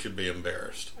 like, she should be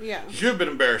embarrassed. Yeah. She should have been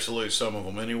embarrassed to lose some of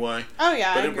them anyway. Oh,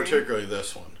 yeah, but in particularly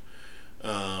this one.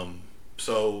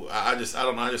 So, I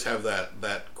don't know, I just have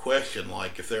that question,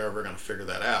 like, if they're ever going to figure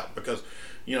that out. Because,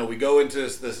 you know, we go into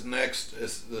this next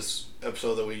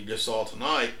episode that we just saw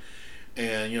tonight,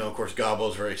 and, you know, of course,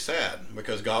 Gobbo's very sad,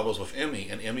 because Gobbo's with Emmy,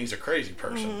 and Emmy's a crazy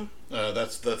person.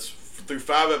 That's through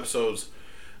 5 episodes.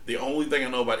 The only thing I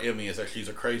know about Emmy is that she's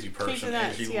a crazy person,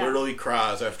 and she literally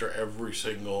cries after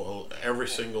everything.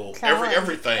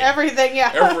 Everything,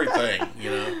 yeah. Everything,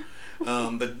 you know.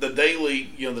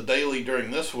 The daily during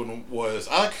this one was,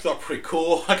 I actually thought pretty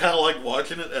cool. I kind of liked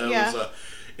watching it. It was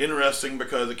interesting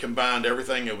because it combined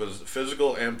everything. It was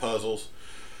physical and puzzles.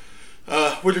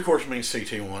 Which of course means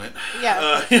CT won it.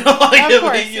 Yeah. You know, like, of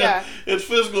course, it's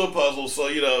physical and puzzles. So,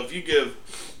 you know, if you give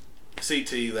CT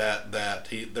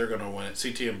they're going to win it.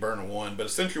 CT and Berna won, but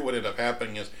essentially what ended up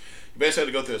happening is you basically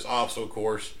had to go through this obstacle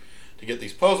course to get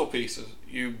these puzzle pieces.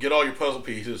 You get all your puzzle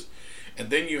pieces,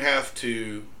 and then you have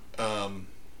to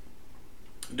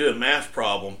do a math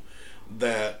problem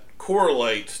that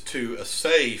correlates to a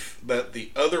safe that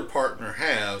the other partner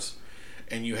has,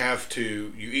 and you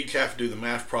each have to do the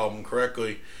math problem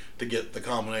correctly to get the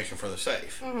combination for the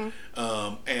safe.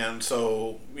 And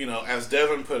so, you know, as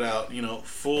Devin put out, you know,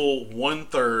 full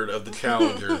 1/3 of the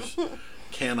challengers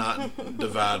cannot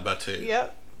divide by 2.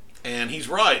 Yep. And he's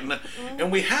right.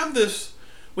 And we have this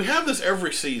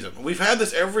every season. We've had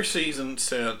this every season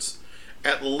since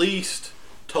at least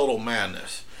Total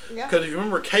Madness. Because if you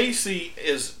remember, Casey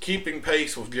is keeping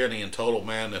pace with Jenny in Total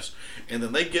Madness, and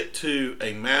then they get to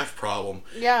a math problem,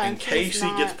 and Casey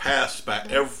gets passed by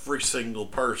every single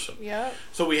person. Yep.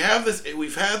 So we've had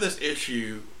this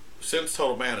issue since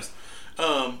Total Madness.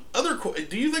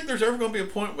 Do you think there's ever going to be a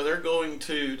point where they're going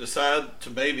to decide to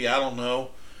maybe, I don't know,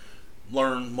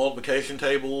 learn multiplication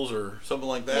tables or something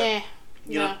like that? Yeah.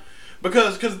 You know,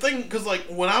 because like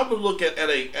when I would look at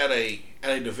a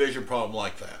division problem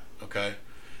like that, okay.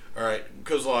 All right,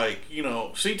 because, like, you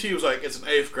know, CT was like, it's an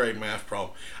 8th grade math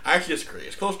problem. I actually disagree.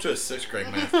 It's close to a 6th grade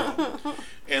math problem.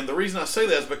 And the reason I say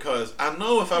that is because I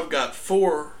know if I've got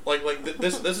 4,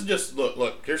 this is just,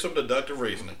 look, here's some deductive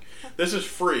reasoning. This is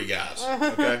free, guys,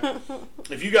 okay?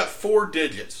 If you got 4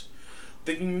 digits,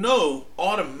 then you know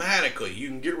automatically you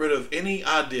can get rid of any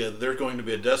idea that there's going to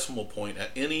be a decimal point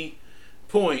at any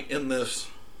point in this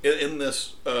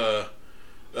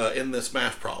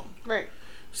math problem. Right.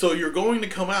 So you're going to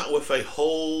come out with a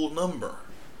whole number.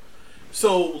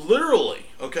 So literally,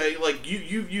 okay, like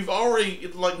you've already,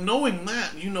 like, knowing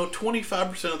that, you know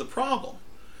 25% of the problem.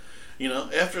 You know,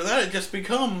 after that it just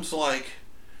becomes like,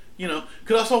 you know,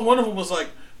 because I saw one of them was like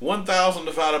 1,000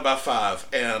 divided by 5,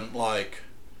 and like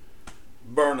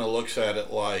Berna looks at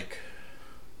it like,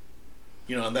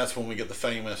 you know, and that's when we get the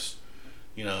famous,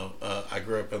 you know, I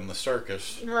grew up in the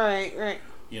circus. Right.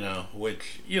 You know,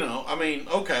 which, you know, I mean,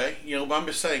 okay, you know, but I'm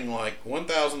just saying, like,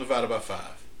 1,000 divided by 5.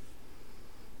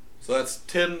 So that's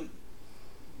 10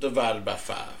 divided by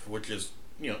 5, which is,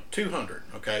 you know, 200,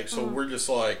 okay? So we're just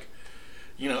like,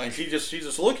 you know, and she's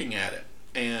just looking at it.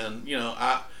 And, you know,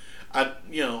 I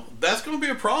you know, that's going to be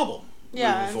a problem.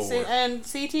 Yeah, and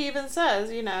CT even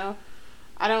says, you know,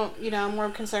 I don't, you know, I'm more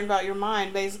concerned about your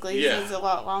mind, basically. He says a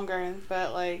lot longer,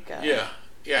 but, like...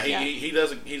 he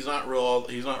doesn't. He's not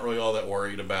really all that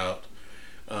worried about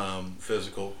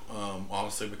physical.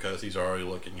 Honestly, because he's already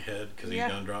looking ahead because he's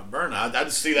going to drop Berna. I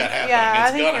just see that happening. Yeah,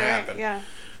 it's going to happen. Right.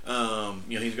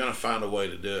 You know, he's going to find a way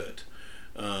to do it.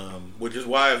 Which is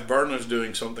why if Berna's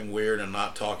doing something weird and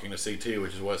not talking to CT,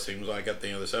 which is what it seems like at the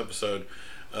end of this episode,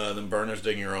 then Berna's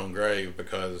digging her own grave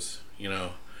because, you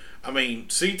know, I mean,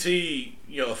 CT,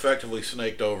 you know, effectively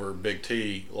snaked over Big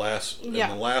T in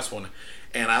the last one.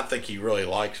 And I think he really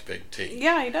likes Big T.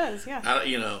 Yeah, he does,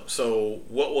 you know, so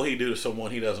what will he do to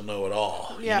someone he doesn't know at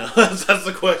all? Yeah. You know? That's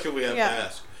the question we have to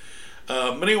ask.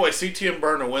 But anyway, CT and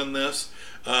Berna win this.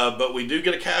 But we do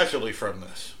get a casualty from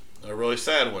this. A really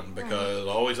sad one, because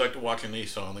I always like to watch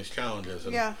Anissa on these challenges.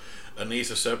 And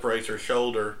Anissa separates her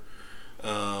shoulder.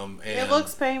 And it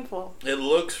looks painful. It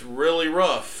looks really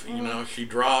rough. You know, she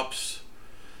drops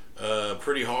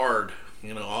pretty hard,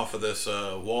 you know, off of this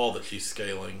wall that she's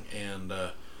scaling, and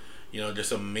you know,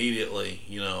 just immediately,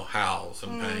 you know, howls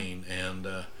in pain, and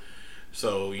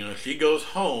so, you know, she goes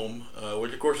home,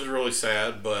 which of course is really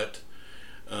sad, but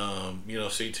you know,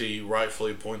 CT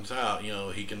rightfully points out, you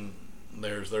know,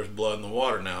 there's blood in the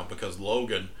water now because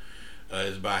Logan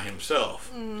is by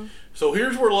himself. So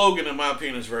here's where Logan, in my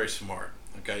opinion, is very smart.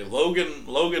 Okay,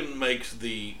 Logan makes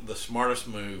the smartest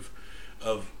move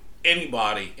of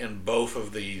anybody in both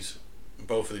of these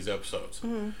episodes,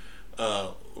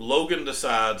 Logan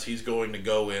decides he's going to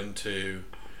go into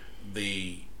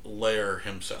the lair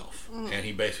himself, and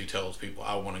he basically tells people,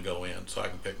 "I want to go in so I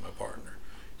can pick my partner."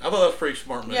 I thought that was a pretty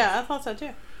smart move. Yeah, I thought so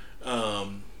too.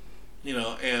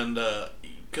 And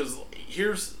because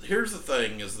here's the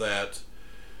thing is that,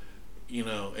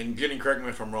 and Jenny, correct me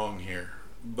if I'm wrong here,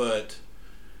 but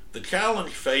the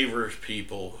challenge favors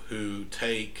people who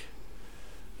take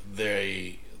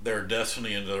their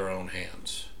destiny into their own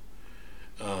hands,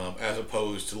 as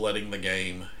opposed to letting the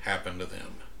game happen to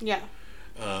them. Yeah.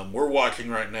 We're watching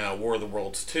right now War of the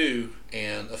Worlds 2,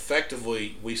 and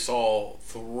effectively we saw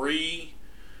three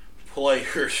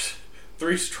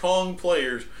strong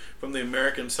players from the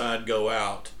American side go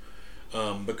out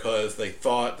because they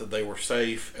thought that they were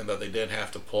safe and that they didn't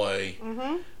have to play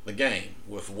the game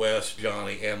with Wes,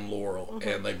 Johnny, and Laurel.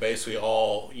 And they basically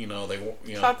all,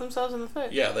 shot themselves in the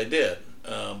foot. Yeah, they did,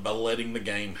 by letting the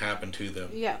game happen to them.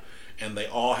 Yeah. And they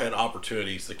all had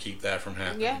opportunities to keep that from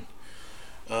happening.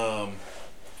 Yeah.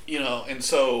 And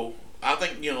so I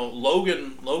think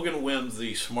Logan wins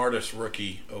the smartest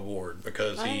rookie award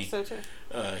because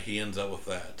he ends up with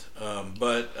that.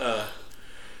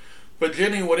 But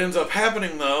Jenny, what ends up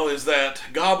happening though is that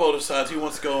Gabo decides he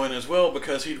wants to go in as well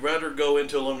because he'd rather go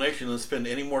into elimination than spend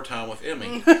any more time with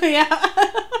Emmy. Yeah.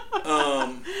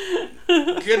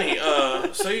 Jenny,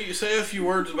 say a few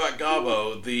words about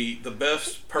Gabo, the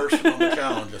best person on the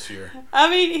challenge this year. I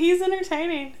mean, he's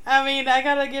entertaining. I mean, I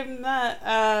gotta give him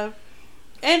that.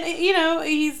 And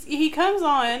he comes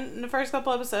on in the first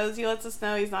couple episodes. He lets us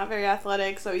know he's not very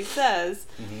athletic, so he says,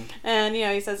 and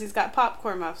he says he's got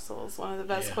popcorn muscles. One of the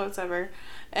best quotes ever.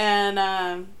 And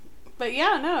but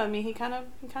yeah, no, I mean he kind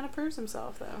of proves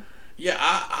himself though. Yeah,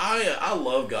 I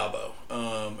love Gabo.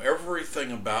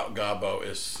 Everything about Gabo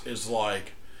is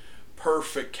like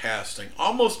perfect casting,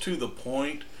 almost to the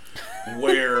point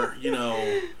where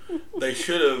they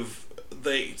should have.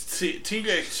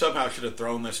 TJ somehow should have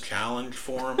thrown this challenge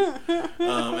for him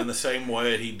in the same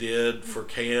way that he did for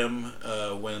Cam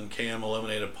when Cam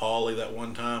eliminated Paulie that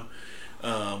one time,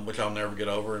 which I'll never get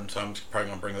over, and so I'm probably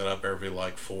going to bring that up every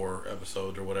 4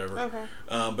 episodes or whatever. Okay.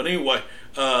 But anyway,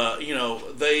 Gabo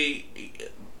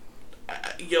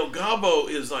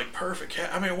is like perfect.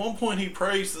 I mean, at one point he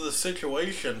prays to the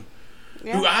situation.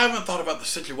 Yeah. Who I haven't thought about the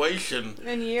situation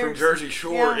in years. From Jersey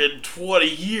Shore in 20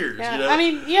 years. Yeah. I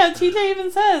mean, TJ even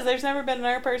says there's never been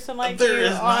another person like you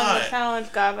on the challenge,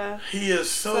 Gabo. He is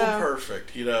so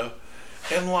perfect, And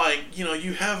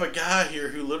you have a guy here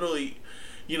who literally,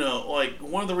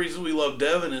 one of the reasons we love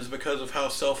Devin is because of how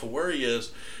self-aware he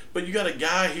is. But you got a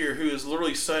guy here who is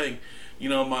literally saying,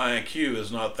 my IQ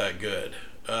is not that good.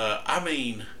 I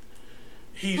mean...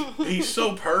 He's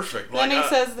so perfect. Then he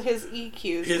says his EQ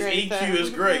is great. His EQ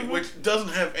is great, which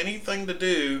doesn't have anything to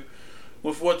do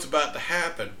with what's about to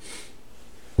happen.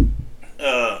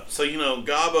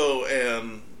 Gabo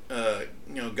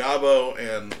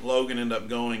and Logan end up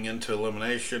going into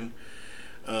elimination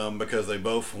because they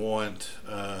both want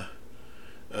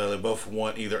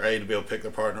either A, to be able to pick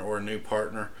their partner or a new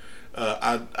partner.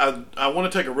 I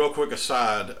want to take a real quick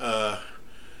aside.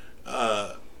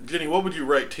 Jenny, what would you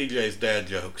rate TJ's dad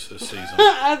jokes this season?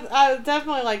 I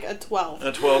definitely like a 12.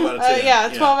 A 12 out of 10. Yeah,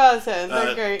 12 out of 10.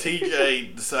 They're great.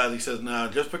 TJ decides, he says, "Now,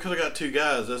 just because I got 2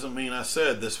 guys doesn't mean I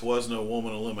said this wasn't a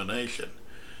woman elimination."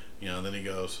 Then he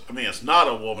goes, "I mean, it's not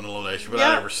a woman elimination, but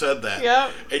I never said that."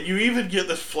 Yep. And you even get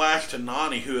this flash to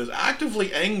Nani, who is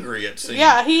actively angry at seeing.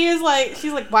 Yeah, he is like,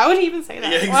 she's like, why would he even say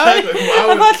that? Yeah, exactly.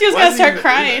 I thought she was going to start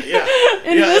crying. Yeah.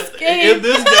 This game. In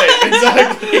this game,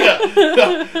 exactly.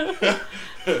 Yeah.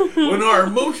 When our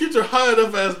emotions are high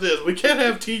enough as it is, we can't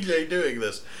have TJ doing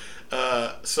this.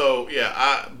 But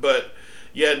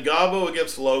you had Gabo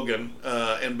against Logan,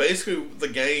 and basically the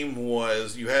game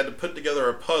was you had to put together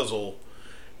a puzzle,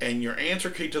 and your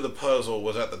answer key to the puzzle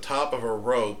was at the top of a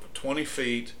rope, 20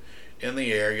 feet in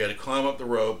the air. You had to climb up the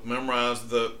rope, memorize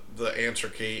the answer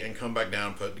key, and come back down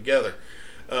and put it together.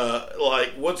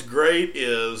 What's great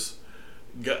is,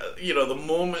 the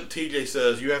moment TJ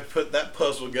says you have to put that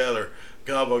puzzle together,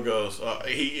 Gabo goes,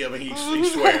 he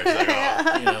swears.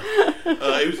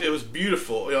 It was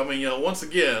beautiful. Once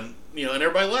again, and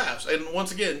everybody laughs. And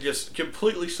once again, just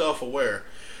completely self-aware.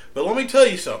 But let me tell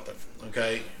you something,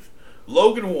 okay?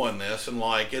 Logan won this, and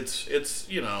I kind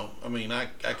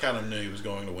of knew he was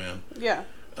going to win. Yeah.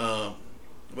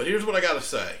 But here's what I got to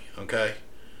say, okay?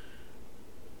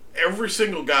 Every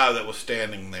single guy that was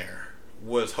standing there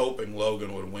was hoping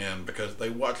Logan would win because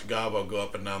they watched Gabo go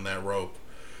up and down that rope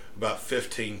about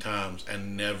 15 times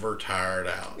and never tired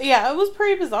out. Yeah, it was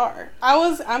pretty bizarre.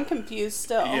 I'm confused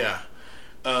still. Yeah.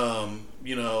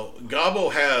 You know,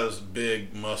 Gabo has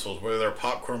big muscles, whether they're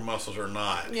popcorn muscles or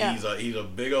not. Yeah. He's a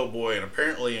big old boy, and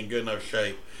apparently in good enough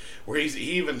shape. Where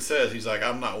he even says, he's like,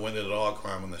 I'm not winded at all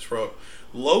climbing this rope.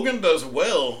 Logan does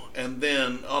well, and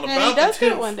then on about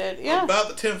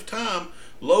the 10th time,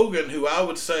 Logan, who I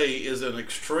would say is in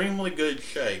extremely good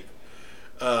shape,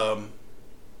 you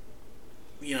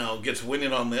know, gets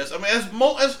winded on this. I mean,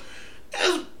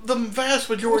 as the vast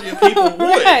majority of people would.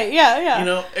 Right, yeah. You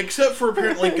know, except for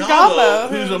apparently Gabo,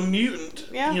 who's a mutant,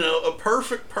 you know, a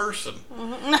perfect person.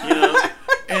 Mm-hmm. You know,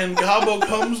 and Gabo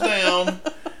comes down,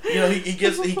 you know, he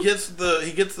gets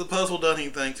the puzzle done, he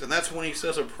thinks, and that's when he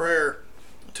says a prayer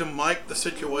to Mike the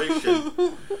situation.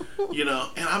 You know,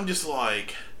 and I'm just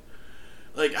like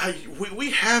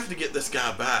we have to get this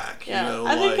guy back. Yeah, you know,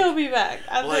 I think he'll be back.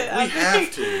 We have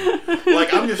to.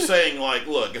 Like, I'm just saying, like,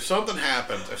 look, if something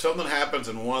happens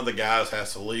and one of the guys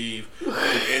has to leave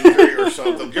with injury or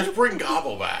something, just bring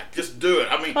Gobble back. Just do it.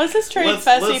 I mean, let's just trade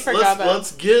Fessy for Gobbo.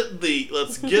 Let's get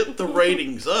the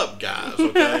ratings up, guys.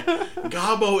 Okay,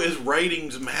 Gobbo is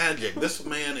ratings magic. This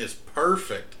man is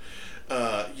perfect.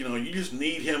 You know, you just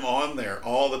need him on there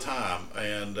all the time,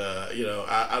 and you know,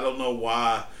 I don't know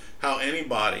how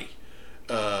anybody,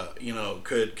 you know,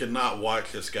 could not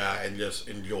watch this guy and just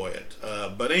enjoy it.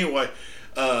 But anyway,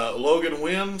 Logan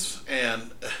wins, and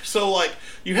so, like,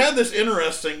 you had this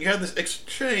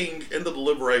exchange in the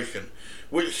deliberation,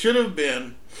 which should have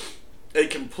been a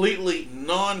completely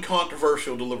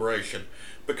non-controversial deliberation,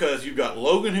 because you've got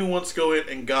Logan who wants to go in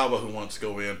and Gabo who wants to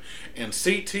go in, and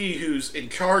CT who's in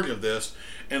charge of this,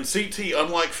 and CT,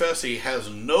 unlike Fessy, has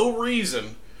no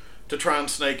reason to try and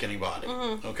snake anybody.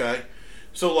 Mm-hmm. Okay,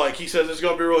 so, like, he says it's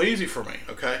gonna be real easy for me.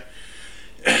 Okay,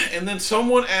 and then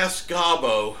someone asks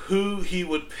Gabo who he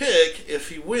would pick if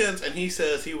he wins, and he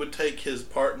says he would take his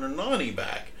partner Nani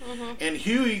back. Mm-hmm. And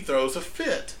Huey throws a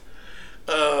fit.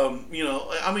 You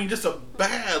know, I mean, just a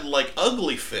bad, like,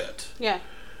 ugly fit. Yeah.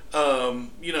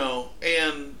 You know,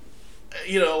 and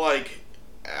you know, like,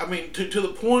 I mean, to the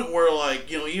point where, like,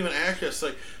 you know, even Ashley's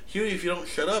like, Huey, if you don't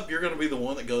shut up, you're going to be the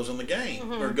one that goes in the game,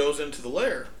 mm-hmm. or goes into the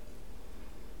lair.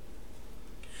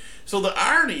 So the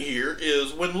irony here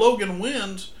is when Logan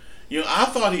wins, you know, I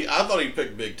thought he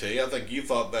picked Big T. I think you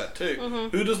thought that too.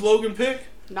 Mm-hmm. Who does Logan pick?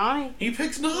 Nani. He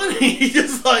picks Nani. He's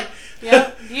just like,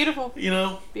 yeah, beautiful. You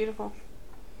know, beautiful.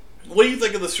 What do you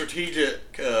think of the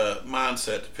strategic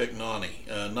mindset to pick Nani?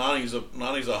 Nani's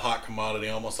a hot commodity,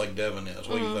 almost like Devin is.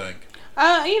 What do you think?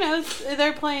 You know,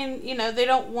 they're playing. You know, they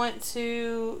don't want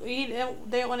to. They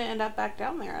don't want to end up back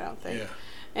down there. I don't think. Yeah.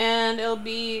 And it'll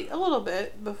be a little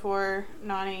bit before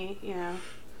Nani. You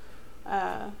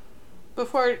know,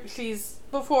 before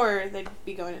they'd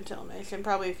be going into elimination.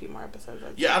 Probably a few more episodes.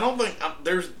 Yeah, I don't think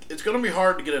it's going to be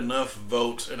hard to get enough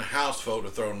votes in a house vote to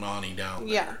throw Nani down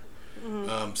there. Yeah.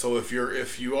 Mm-hmm. So if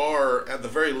you are at the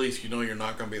very least, you know, you're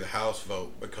not going to be the house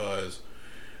vote, because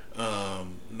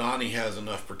Nani has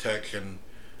enough protection.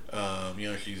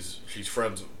 You know, she's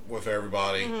friends with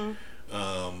everybody.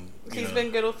 Mm-hmm. She's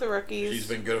been good with the rookies. She's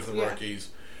been good with the rookies.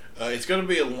 It's going to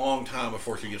be a long time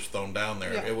before she gets thrown down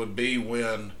there. Yeah. It would be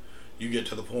when you get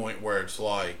to the point where it's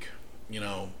like, you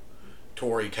know,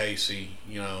 Tori, Casey,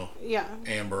 you know,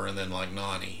 Amber, and then like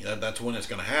Nani. That's when it's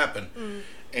going to happen. Mm.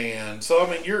 And so, I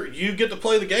mean, you get to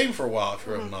play the game for a while if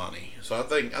you're mm-hmm. Nani. So I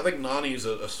think Nani's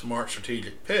a smart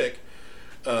strategic pick.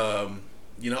 You know,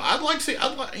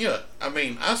 I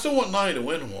mean, I still want Nani to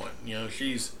win one. You know,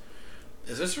 is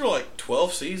this her like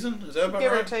 12th season? Is that about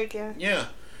Give right? or take, yeah. Yeah.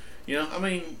 You know, I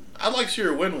mean, I'd like to see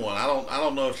her win one. I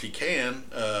don't know if she can.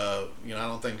 You know, I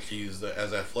don't think she's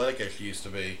as athletic as she used to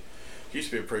be. She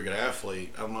used to be a pretty good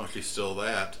athlete. I don't know if she's still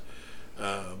that.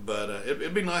 But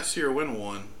it'd be nice to see her win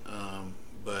one.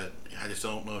 But I just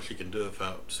don't know if she can do it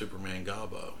without Superman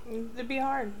Gabo. It'd be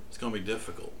hard. It's gonna be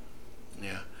difficult.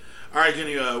 Yeah. All right,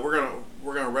 Jenny. We're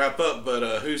gonna wrap up.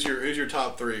 But who's your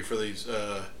top three for these?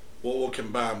 We'll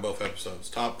combine both episodes.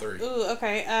 Top three. Ooh.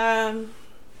 Okay.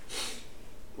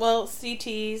 Well,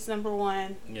 CT's number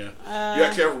one. Yeah. You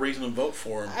actually have a reason to vote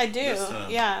for him. I do.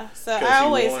 Yeah. So I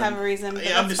always have a reason.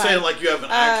 Yeah, I'm just saying, like, you have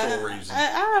an actual reason.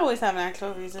 I always have an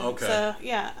actual reason. Okay. So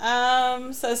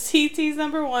yeah. So CT's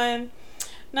number one.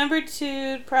 Number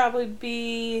two would probably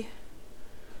be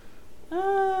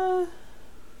Logan.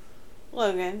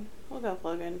 We'll go with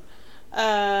Logan.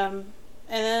 And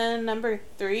then number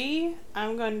three,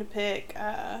 I'm going to pick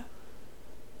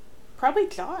probably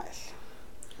Josh.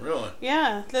 Really?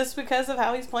 Yeah, just because of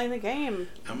how he's playing the game.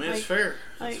 I mean, it's fair.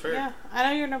 It's fair. Yeah, I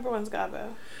know your number one's Gabo.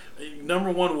 Number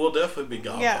one will definitely be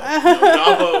Gabo. Yeah. You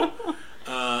know, Gabo,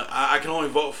 I can only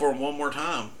vote for him one more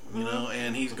time, you know,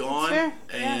 and he's gone,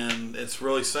 and it's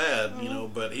really sad, you know.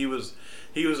 But he was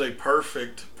a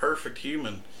perfect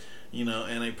human, you know,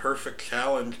 and a perfect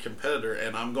challenge competitor,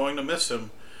 and I'm going to miss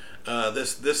him.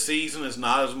 This season is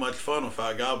not as much fun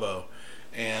without Gabo,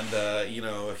 and you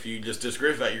know, if you just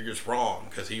disagree with that, you're just wrong,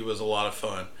 because he was a lot of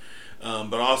fun.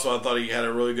 But also, I thought he had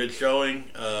a really good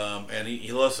showing, and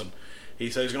he listened. He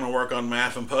said he's going to work on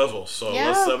math and puzzles. So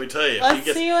let me tell you,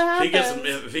 see what happens.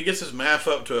 If he gets his math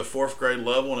up to a 4th grade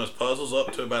level and his puzzles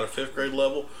up to about a 5th grade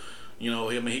level, you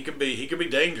know, I mean, he could be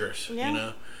dangerous. Yeah. You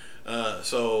know,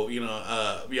 so you know,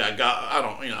 I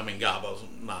mean, Gabo's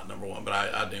not number one, but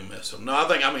I do miss him. No, I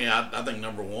think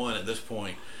number one at this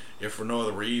point, if for no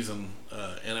other reason,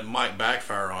 and it might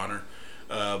backfire on her,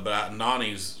 but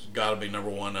Nani's got to be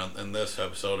number one in this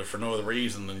episode, if for no other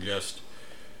reason than just,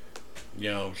 you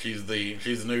know, she's the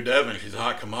new Devin. She's a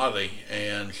hot commodity,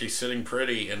 and she's sitting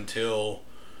pretty until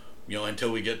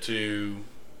we get to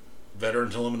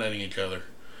veterans eliminating each other,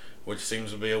 which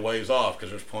seems to be a ways off because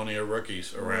there's plenty of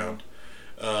rookies around.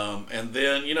 And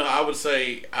then, you know, I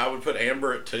would put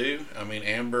Amber at 2. I mean,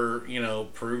 Amber, you know,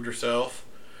 proved herself.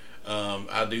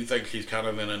 I do think she's kind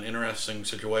of in an interesting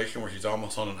situation where she's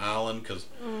almost on an island because,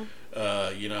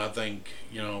 you know, I think,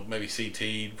 you know, maybe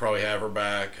CT probably have her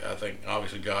back. I think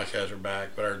obviously Josh has her back,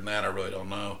 but other than that, I really don't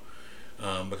know,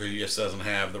 because he just doesn't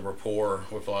have the rapport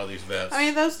with a lot of these vets. I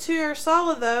mean, those 2 are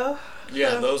solid though.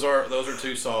 Yeah, those are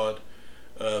 2 solid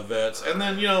vets, and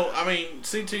then, you know, I mean,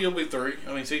 CT will be 3.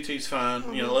 I mean, CT's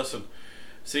fine. You know, listen,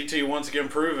 CT once again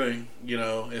proving, you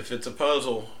know, if it's a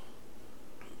puzzle.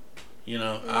 You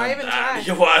know, why even try?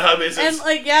 And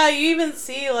like, yeah, you even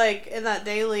see like in that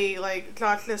daily, like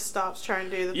Josh just stops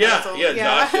trying to do the puzzle. Yeah,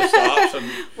 Josh just stops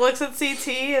and looks at CT.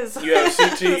 You have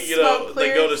CT. You know,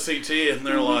 they go to CT and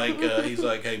they're like, he's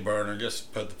like, "Hey, Burner,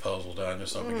 just put the puzzle down,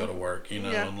 just let me go to work." You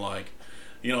know, and like,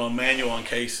 you know, Emmanuel and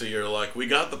Casey are like, "We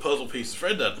got the puzzle pieces.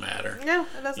 Fred doesn't matter." Yeah,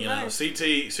 it doesn't matter.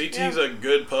 CT's a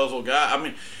good puzzle guy. I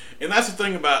mean. And that's the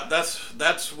thing about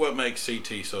that's what makes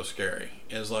CT so scary,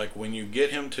 is like when you get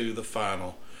him to the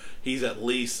final, he's at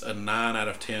least a 9 out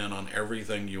of 10 on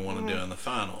everything you want to do in the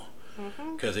final,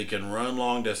 because he can run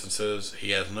long distances. He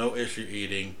has no issue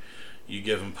eating. You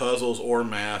give him puzzles or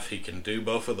math, he can do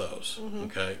both of those.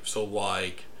 Okay, so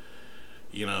like,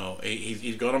 you know,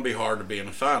 he's going to be hard to be in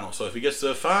the final. So if he gets to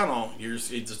the final,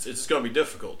 it's going to be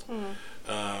difficult.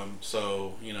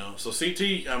 So you know, so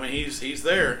CT, I mean, he's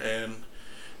there and.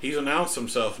 He's announced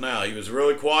himself now. He was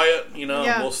really quiet, you know.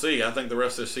 Yeah. We'll see. I think the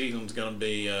rest of the season's going to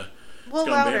be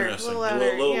interesting. A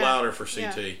little louder for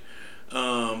CT.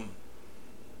 Yeah.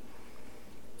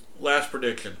 Last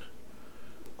prediction.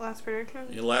 Last prediction?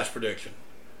 Yeah, last prediction.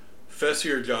 Fessy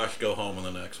or Josh go home in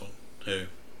the next one? Who?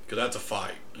 Because that's a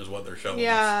fight, is what they're showing us.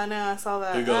 Yeah, I know. I saw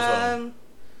that. Who goes home?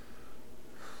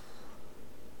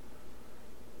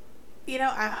 You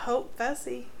know, I hope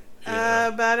Fessy. Yeah.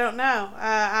 But I don't know.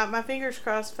 My fingers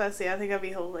crossed, Fessy. I think that'd be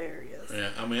hilarious. Yeah,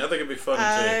 I mean, I think it'd be funny too.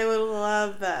 I would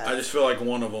love that. I just feel like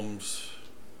one of them's.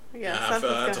 Yeah, I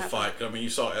feel that's a fight. I mean, you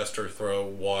saw Esther throw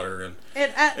water and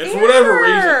for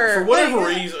whatever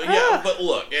reason, yeah. But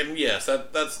look, and yes,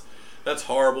 that's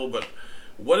horrible. But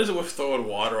what is it with throwing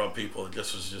water on people? It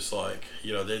just was just like,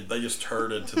 you know, they just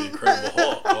turned into the Incredible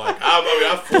Hulk. Like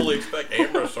I fully expect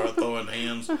Amber to start throwing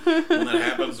hands when that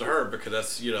happens to her, because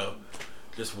that's, you know.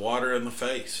 Just water in the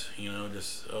face, you know,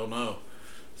 just, oh no.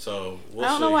 So, we'll see. I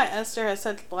don't know why Esther has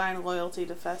such blind loyalty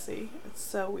to Fessy. It's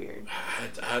so weird.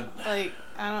 I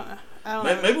don't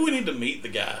know. Maybe we need to meet the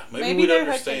guy. Maybe we'd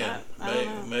understand.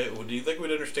 Do you think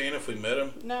we'd understand if we met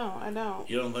him? No, I don't.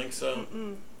 You don't think so?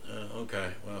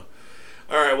 Okay, well.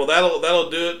 All right, well, that'll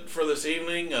do it for this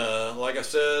evening. Like I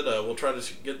said, we'll try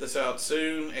to get this out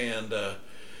soon, and...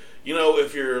 you know,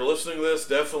 if you're listening to this,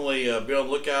 definitely be on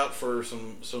the lookout for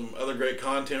some other great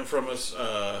content from us.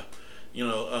 You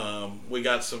know, we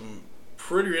got some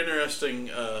pretty interesting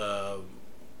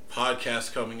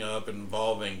podcasts coming up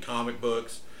involving comic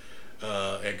books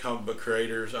and comic book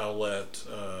creators. I'll let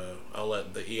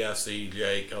the EIC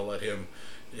Jake. I'll let him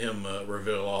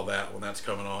reveal all that when that's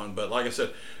coming on. But like I said,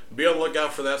 be on the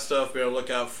lookout for that stuff. Be on the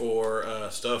lookout for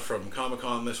stuff from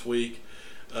Comic-Con this week.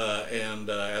 And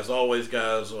as always,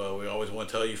 guys, we always want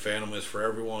to tell you, Fandom is for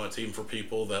everyone. It's even for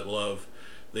people that love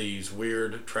these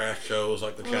weird trash shows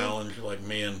like The Challenge, like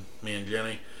me and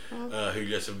Jenny, who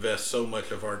just invest so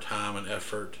much of our time and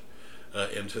effort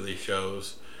into these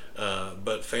shows.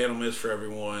 But Fandom is for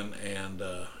everyone, and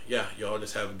yeah, y'all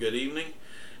just have a good evening,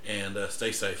 and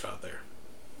stay safe out there.